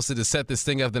by Kelce to set this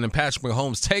thing up, then Patrick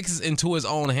Mahomes takes it into his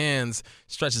own hands,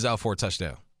 stretches out for a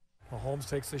touchdown. Mahomes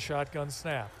takes the shotgun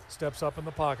snap, steps up in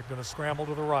the pocket, going to scramble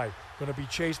to the right, going to be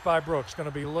chased by Brooks, going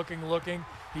to be looking.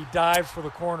 He dives for the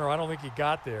corner. I don't think he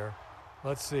got there.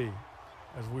 Let's see.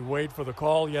 As we wait for the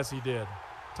call, yes, he did.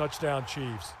 Touchdown,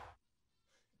 Chiefs.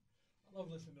 I love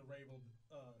listening to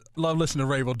love listening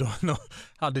to Rabel. Don't know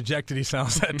how dejected he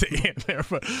sounds at the end there.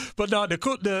 But no,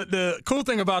 the cool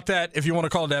thing about that, if you want to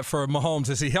call it that, for Mahomes,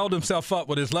 is he held himself up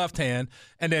with his left hand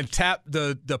and then tapped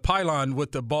the pylon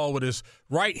with the ball with his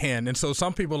right hand. And so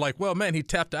some people are like, well, man, he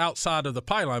tapped the outside of the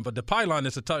pylon. But the pylon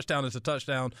is a touchdown, it's a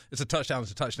touchdown, it's a touchdown,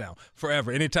 it's a touchdown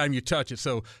forever, anytime you touch it.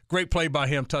 So great play by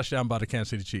him, touchdown by the Kansas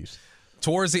City Chiefs.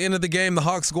 Towards the end of the game, the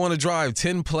Hawks go on a drive.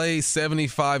 10 plays,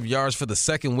 75 yards for the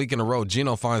second week in a row.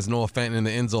 Geno finds Noah Fant in the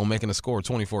end zone, making the score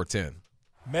 24-10.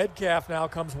 Metcalf now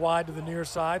comes wide to the near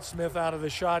side. Smith out of the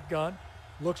shotgun.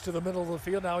 Looks to the middle of the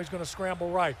field. Now he's going to scramble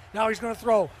right. Now he's going to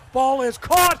throw. Ball is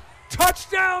caught.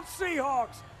 Touchdown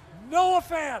Seahawks. Noah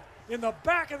Fant in the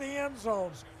back of the end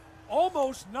zones.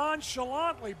 Almost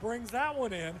nonchalantly brings that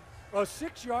one in. A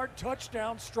 6-yard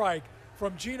touchdown strike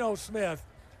from Geno Smith.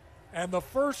 And the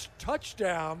first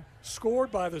touchdown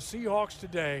scored by the Seahawks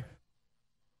today.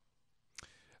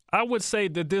 I would say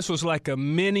that this was like a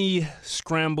mini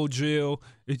scramble drill.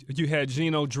 You had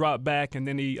Geno drop back, and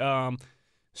then he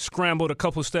scrambled a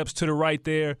couple steps to the right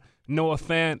there. Noah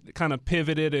Fant kind of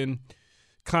pivoted and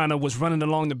kind of was running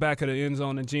along the back of the end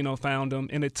zone, and Geno found him.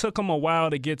 And it took him a while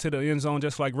to get to the end zone,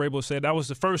 just like Rabel said. That was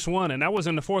the first one, and that was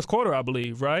in the fourth quarter, I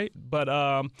believe, right? But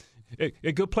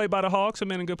a good play by the Hawks,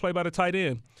 and a good play by the tight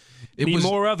end. We need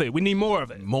more of it.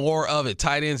 More of it.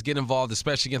 Tight ends get involved,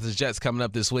 especially against the Jets coming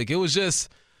up this week. It was just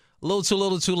a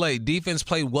little too late. Defense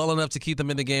played well enough to keep them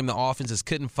in the game. The offense just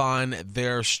couldn't find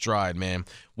their stride, man.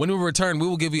 When we return, we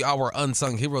will give you our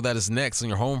unsung hero. That is next on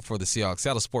your home for the Seahawks.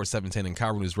 Seattle Sports 710 and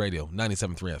Cairo News Radio,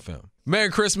 97.3 FM. Merry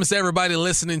Christmas, everybody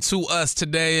listening to us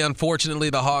today.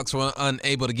 Unfortunately, the Hawks were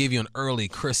unable to give you an early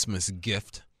Christmas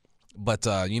gift. But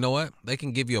you know what? They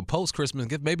can give you a post-Christmas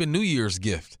gift, maybe a New Year's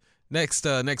gift next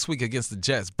week against the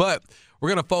Jets. But we're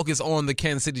going to focus on the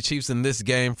Kansas City Chiefs in this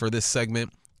game for this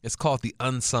segment. It's called the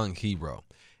Unsung Hero.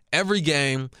 Every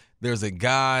game, there's a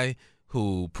guy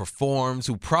who performs,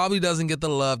 who probably doesn't get the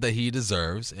love that he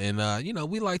deserves. And,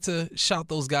 we like to shout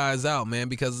those guys out, man,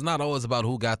 because it's not always about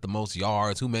who got the most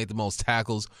yards, who made the most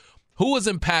tackles, who was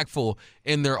impactful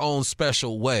in their own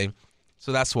special way.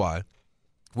 So that's why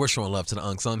we're showing love to the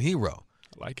Unsung Hero.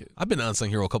 I like it. I've been an Unsung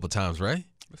Hero a couple times, right?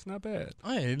 That's not bad.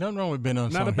 Hey, nothing wrong with being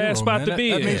unsung hero. Not a bad spot to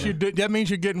be in. That means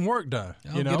you're getting work done.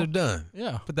 Get it done.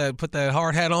 Yeah. Put that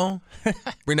hard hat on.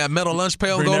 Bring that metal lunch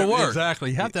pail and go to work.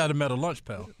 Exactly. You have to have a metal lunch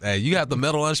pail. Hey, you got the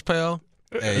metal lunch pail?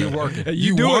 Hey, you working.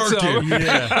 You working.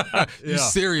 Yeah. You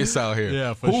serious out here.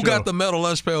 Yeah, for Who sure. got the metal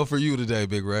lunch pail for you today,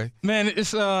 Big Ray? Man,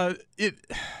 it's I don't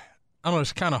know,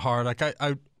 it's kind of hard. Like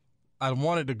I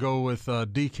wanted to go with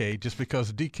DK just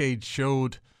because DK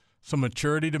showed some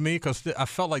maturity to me, because I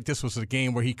felt like this was a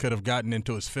game where he could have gotten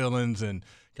into his feelings and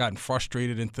gotten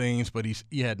frustrated and things, but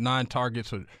he had 9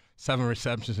 targets with 7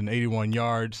 receptions and 81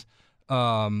 yards.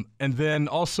 And then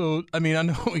also, I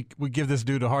know we give this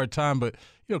dude a hard time, but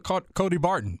Cody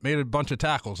Barton made a bunch of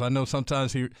tackles. I know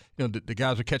sometimes the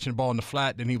guys were catching the ball in the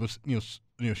flat, and he was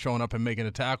showing up and making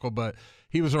a tackle, but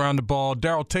he was around the ball.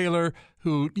 Darrell Taylor,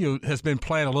 who has been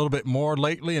playing a little bit more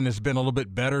lately and has been a little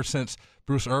bit better since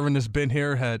Bruce Irvin has been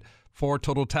here, had 4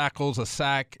 total tackles, a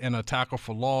sack, and a tackle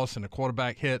for loss, and a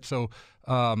quarterback hit. So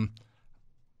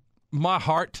my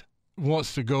heart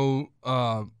wants to go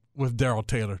with Darrell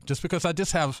Taylor, just because I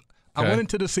went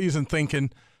into the season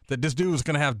thinking that this dude was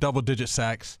going to have double-digit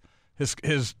sacks.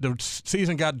 The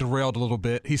season got derailed a little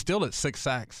bit. He's still at 6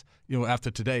 sacks,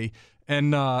 after today.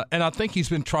 And I think he's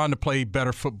been trying to play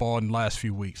better football in the last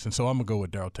few weeks. And so I'm going to go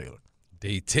with Darrell Taylor.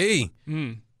 DT.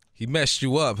 He messed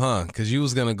you up, huh? Because you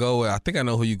was going to go with, I think I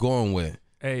know who you're going with.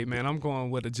 Hey, man, I'm going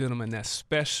with a gentleman that's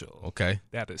special. Okay.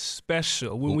 That is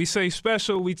special. When we say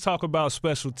special, we talk about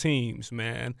special teams,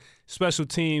 man. Special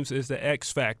teams is the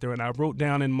X factor, and I wrote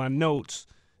down in my notes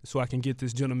so I can get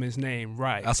this gentleman's name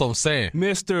right. That's what I'm saying.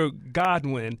 Mr.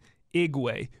 Godwin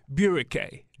Igwe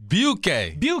Buike.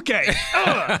 Buike.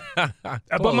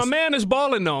 But my man is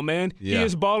balling, though, man. Yeah. He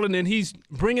is balling, and he's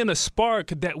bringing a spark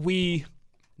that we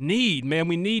need, man.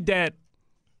 We need that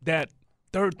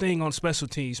third thing on special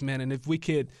teams, man. And if we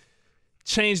could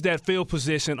change that field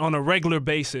position on a regular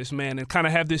basis, man, and kind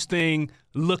of have this thing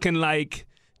looking like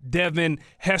Devin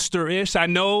Hester-ish. I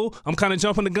know I'm kind of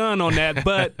jumping the gun on that,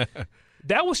 but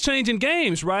that was changing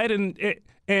games, right?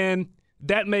 And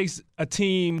that makes a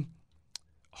team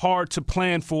hard to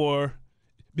plan for,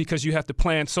 because you have to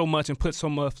plan so much and put so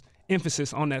much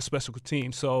emphasis on that special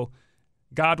team. So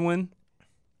Godwin,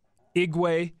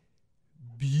 Igwe,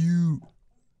 Buike.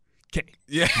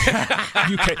 Yeah.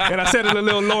 UK. And I said it a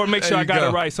little lower, make sure I got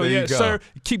it right. So, yeah, sir,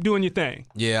 keep doing your thing.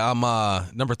 Yeah, I'm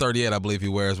number 38, I believe he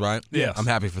wears, right? Yes. I'm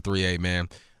happy for 38, man.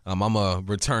 I'm a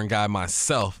return guy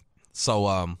myself.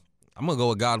 So I'm going to go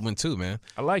with Godwin too, man.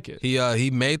 I like it.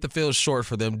 He made the field short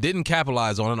for them, didn't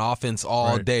capitalize on an offense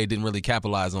all day, didn't really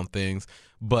capitalize on things,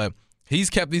 but he's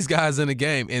kept these guys in the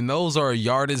game, and those are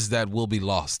yardage that will be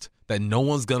lost, that no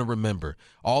one's going to remember.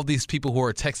 All these people who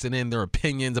are texting in their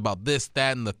opinions about this,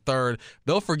 that, and the third,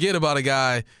 they'll forget about a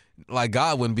guy like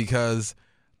Godwin because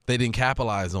they didn't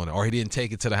capitalize on it or he didn't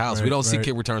take it to the house. We don't see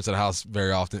kick returns to the house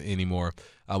very often anymore.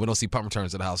 We don't see punt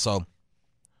returns to the house. So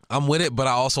I'm with it, but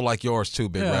I also like yours too,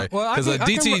 Big Ray. Because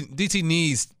DT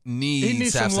needs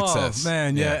to have some success.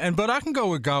 Love, man. But I can go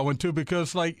with Godwin too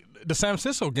because, like, the San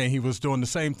Francisco game, he was doing the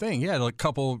same thing. He had a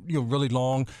couple really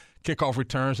long kickoff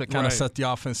returns that kind of set the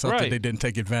offense up that they didn't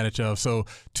take advantage of. So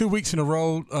 2 weeks in a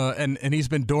row, and he's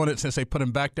been doing it since they put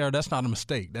him back there. That's not a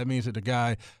mistake. That means that the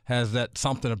guy has that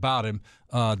something about him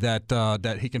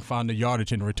that he can find the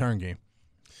yardage in the return game.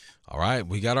 All right,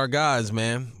 we got our guys,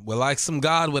 man. We like some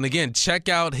Godwin. Again, check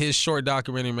out his short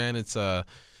documentary, man. It's The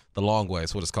Long Way.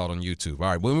 It's what it's called on YouTube. All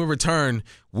right, when we return,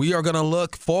 we are going to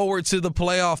look forward to the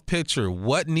playoff picture.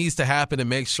 What needs to happen to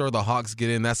make sure the Hawks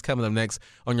get in? That's coming up next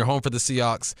on your home for the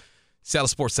Seahawks. Seattle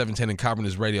Sports 710 and Carbon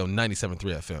News Radio 97.3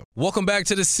 FM. Welcome back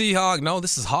to the Seahawk. No,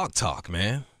 this is Hawk Talk,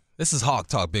 man. This is Hawk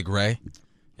Talk, Big Ray.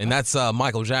 And that's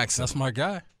Michael Jackson. That's my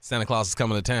guy. Santa Claus is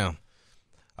coming to town.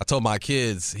 I told my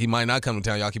kids he might not come to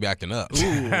town. Y'all keep acting up.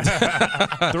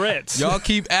 Threats. Y'all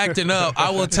keep acting up. I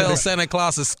will tell Santa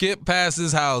Claus to skip past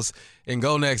his house and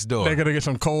go next door. They're gonna get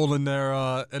some coal in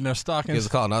their stockings. Give us a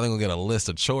call. Now they're gonna get a list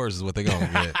of chores. Is what they're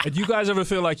gonna get. Do you guys ever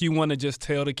feel like you want to just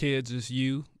tell the kids it's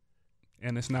you,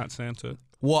 and it's not Santa?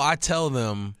 Well, I tell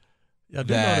them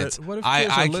that what if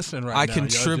kids are listening right now? I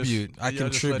contribute. I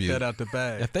contribute. Let that out the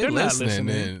bag. If they're listening,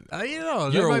 then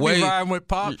you're way riding with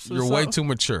pops. You're way too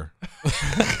mature.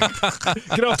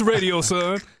 Get off the radio,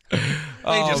 son.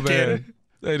 Just kidding.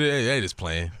 They just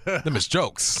playing. Them is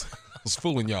jokes. I was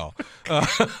fooling y'all.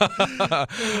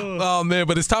 Oh man,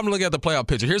 but it's time to look at the playoff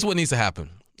picture. Here's what needs to happen.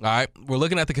 All right, we're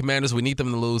looking at the Commanders. We need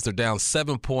them to lose. They're down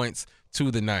 7 points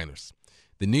to the Niners.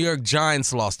 The New York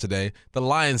Giants lost today. The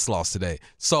Lions lost today.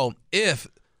 So if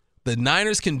the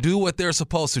Niners can do what they're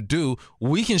supposed to do,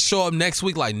 we can show up next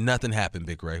week like nothing happened,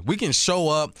 Big Ray. We can show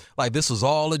up like this was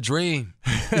all a dream.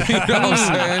 You know what I'm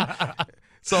saying?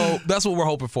 So that's what we're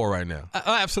hoping for right now.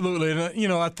 Absolutely.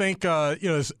 And, I think,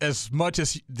 as much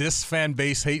as this fan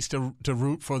base hates to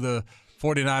root for the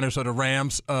 49ers or the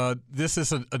Rams, this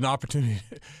is an opportunity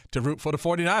to root for the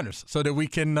 49ers so that we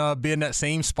can be in that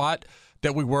same spot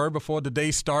that we were before the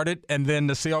day started. And then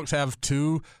the Seahawks have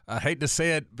two, I hate to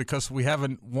say it because we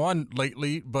haven't won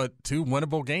lately, but two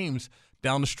winnable games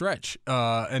down the stretch.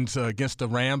 And so against the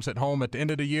Rams at home at the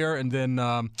end of the year, and then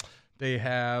they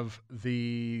have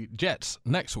the Jets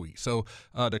next week. So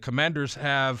the Commanders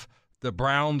have the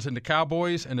Browns and the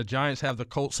Cowboys, and the Giants have the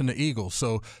Colts and the Eagles.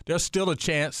 So there's still a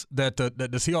chance that the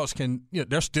Seahawks can,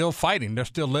 they're still fighting. They're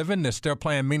still living. They're still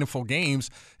playing meaningful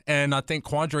games. And I think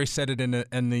Quandre said it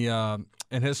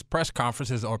in his press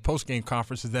conferences or post-game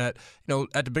conferences that,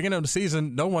 at the beginning of the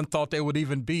season, no one thought they would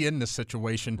even be in this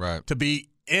situation to be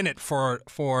in it for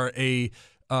a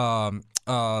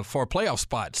playoff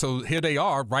spot. So here they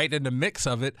are right in the mix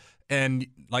of it. And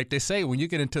like they say, when you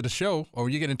get into the show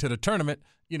or you get into the tournament,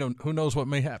 who knows what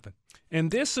may happen. And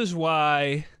this is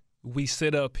why we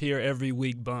sit up here every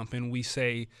week, Bump, and we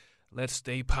say, let's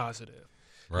stay positive.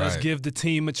 Right. Let's give the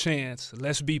team a chance.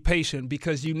 Let's be patient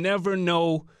because you never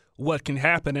know what can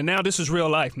happen. And now this is real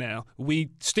life now. We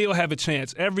still have a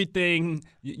chance. Everything,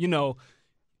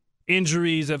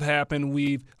 injuries have happened.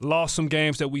 We've lost some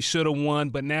games that we should have won,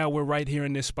 but now we're right here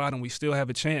in this spot and we still have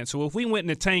a chance. So if we went in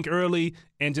the tank early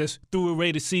and just threw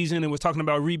away the season and was talking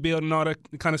about rebuilding and all that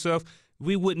kind of stuff,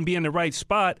 we wouldn't be in the right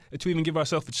spot to even give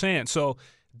ourselves a chance. So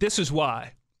this is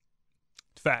why.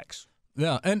 Facts.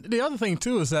 Yeah, and the other thing,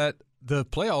 too, is that the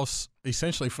playoffs,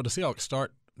 essentially, for the Seahawks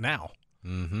start now.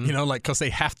 Mm-hmm. Because they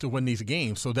have to win these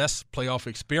games. So that's playoff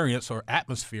experience or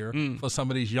atmosphere for some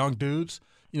of these young dudes,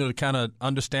 to kind of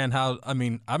understand how – I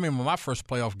remember my first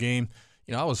playoff game,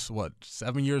 I was,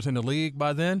 7 years in the league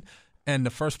by then? And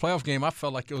the first playoff game, I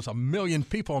felt like it was 1 million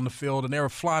people on the field, and they were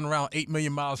flying around 8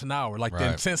 million miles an hour. Like the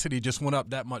intensity just went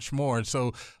up that much more. And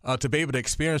so to be able to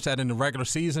experience that in the regular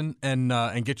season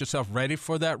and get yourself ready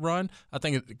for that run, I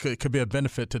think it could be a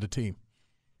benefit to the team.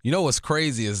 What's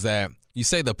crazy is that you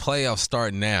say the playoffs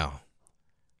start now.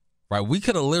 Right, we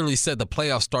could have literally said the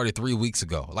playoffs started 3 weeks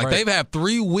ago. They've had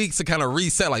 3 weeks to kind of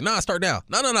reset. Start now.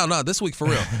 No, this week for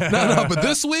real. No, but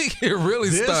this week it really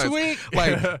starts. This week?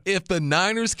 If the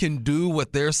Niners can do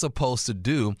what they're supposed to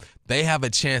do, they have a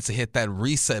chance to hit that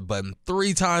reset button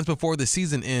 3 times before the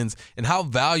season ends. And how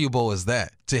valuable is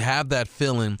that to have that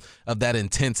feeling of that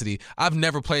intensity? I've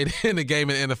never played in a game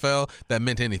in the NFL that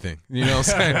meant anything. You know what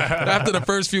I'm saying? After the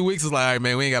first few weeks, it's like, all right,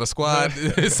 man, we ain't got a squad.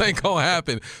 This ain't going to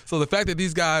happen. So the fact that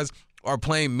these guys are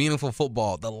playing meaningful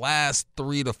football the last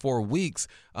 3 to 4 weeks,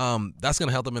 that's going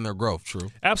to help them in their growth, True.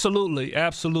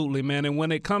 Absolutely, man. And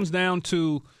when it comes down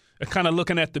to kind of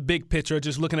looking at the big picture,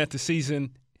 just looking at the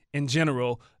season in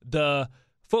general, the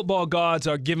football gods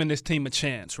are giving this team a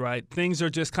chance, right? Things are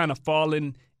just kind of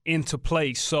falling into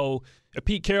place. So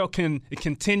Pete Carroll can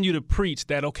continue to preach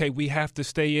that, okay, we have to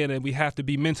stay in it. We have to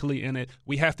be mentally in it.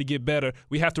 We have to get better.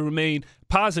 We have to remain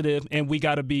positive, and we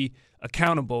got to be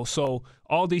accountable. So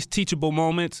all these teachable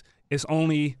moments is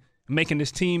only making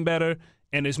this team better,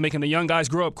 and it's making the young guys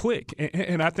grow up quick.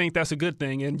 And I think that's a good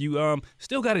thing. And you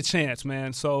still got a chance,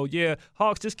 man. So, yeah,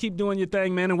 Hawks, just keep doing your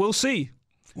thing, man, and we'll see.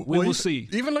 We will see.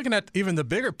 Even looking at even the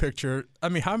bigger picture, I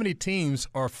mean, how many teams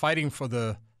are fighting for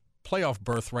the playoff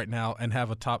berth right now and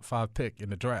have a top 5 pick in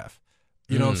the draft?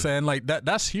 You know what I'm saying? Like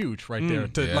that's huge right there.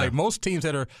 Like most teams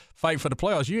that are fighting for the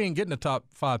playoffs, you ain't getting a top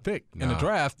 5 pick in the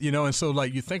draft, you know. And so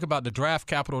like you think about the draft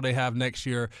capital they have next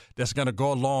year that's going to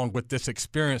go along with this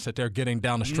experience that they're getting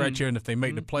down the stretch here, and if they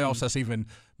make the playoffs, that's even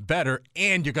better.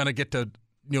 And you're going to get to,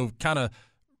 you know, kind of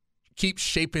keep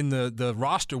shaping the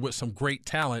roster with some great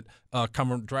talent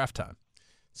come draft time.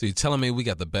 So you're telling me we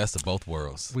got the best of both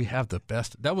worlds? We have the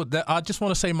best. I just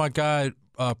want to say my guy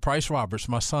Price Roberts,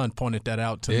 my son, pointed that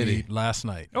out to me last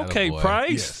night. Okay,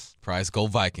 Price. Yes. Price, go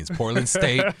Vikings. Portland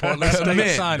State. Portland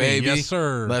State signing, baby. Yes,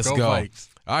 sir. Let's go. Vikes.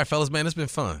 All right, fellas, man, it's been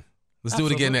fun. Let's do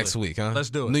it again next week, huh?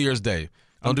 Let's do it. New Year's Day.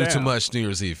 Don't do too much New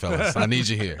Year's Eve, fellas. I need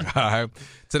you here. All right.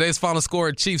 Today's final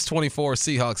score, Chiefs 24,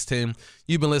 Seahawks 10.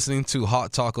 You've been listening to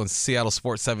Hawk Talk on Seattle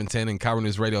Sports 710 and Cairo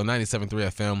News Radio 97.3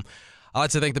 FM. I'd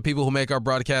like to thank the people who make our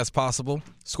broadcast possible.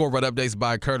 Scoreboard updates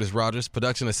by Curtis Rogers.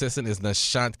 Production assistant is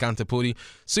Nashant Kantapudi.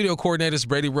 Studio coordinators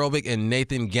Brady Robick and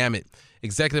Nathan Gammett.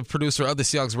 Executive producer of the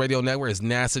Seahawks Radio Network is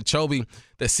NASA Chobe.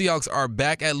 The Seahawks are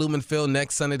back at Lumen Field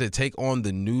next Sunday to take on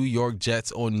the New York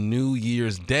Jets on New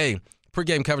Year's Day.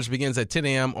 Pre-game coverage begins at 10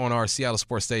 a.m. on our Seattle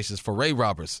sports stations. For Ray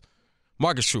Roberts,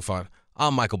 Marcus Trufant,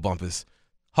 I'm Michael Bumpus.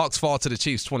 Hawks fall to the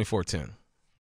Chiefs 24-10.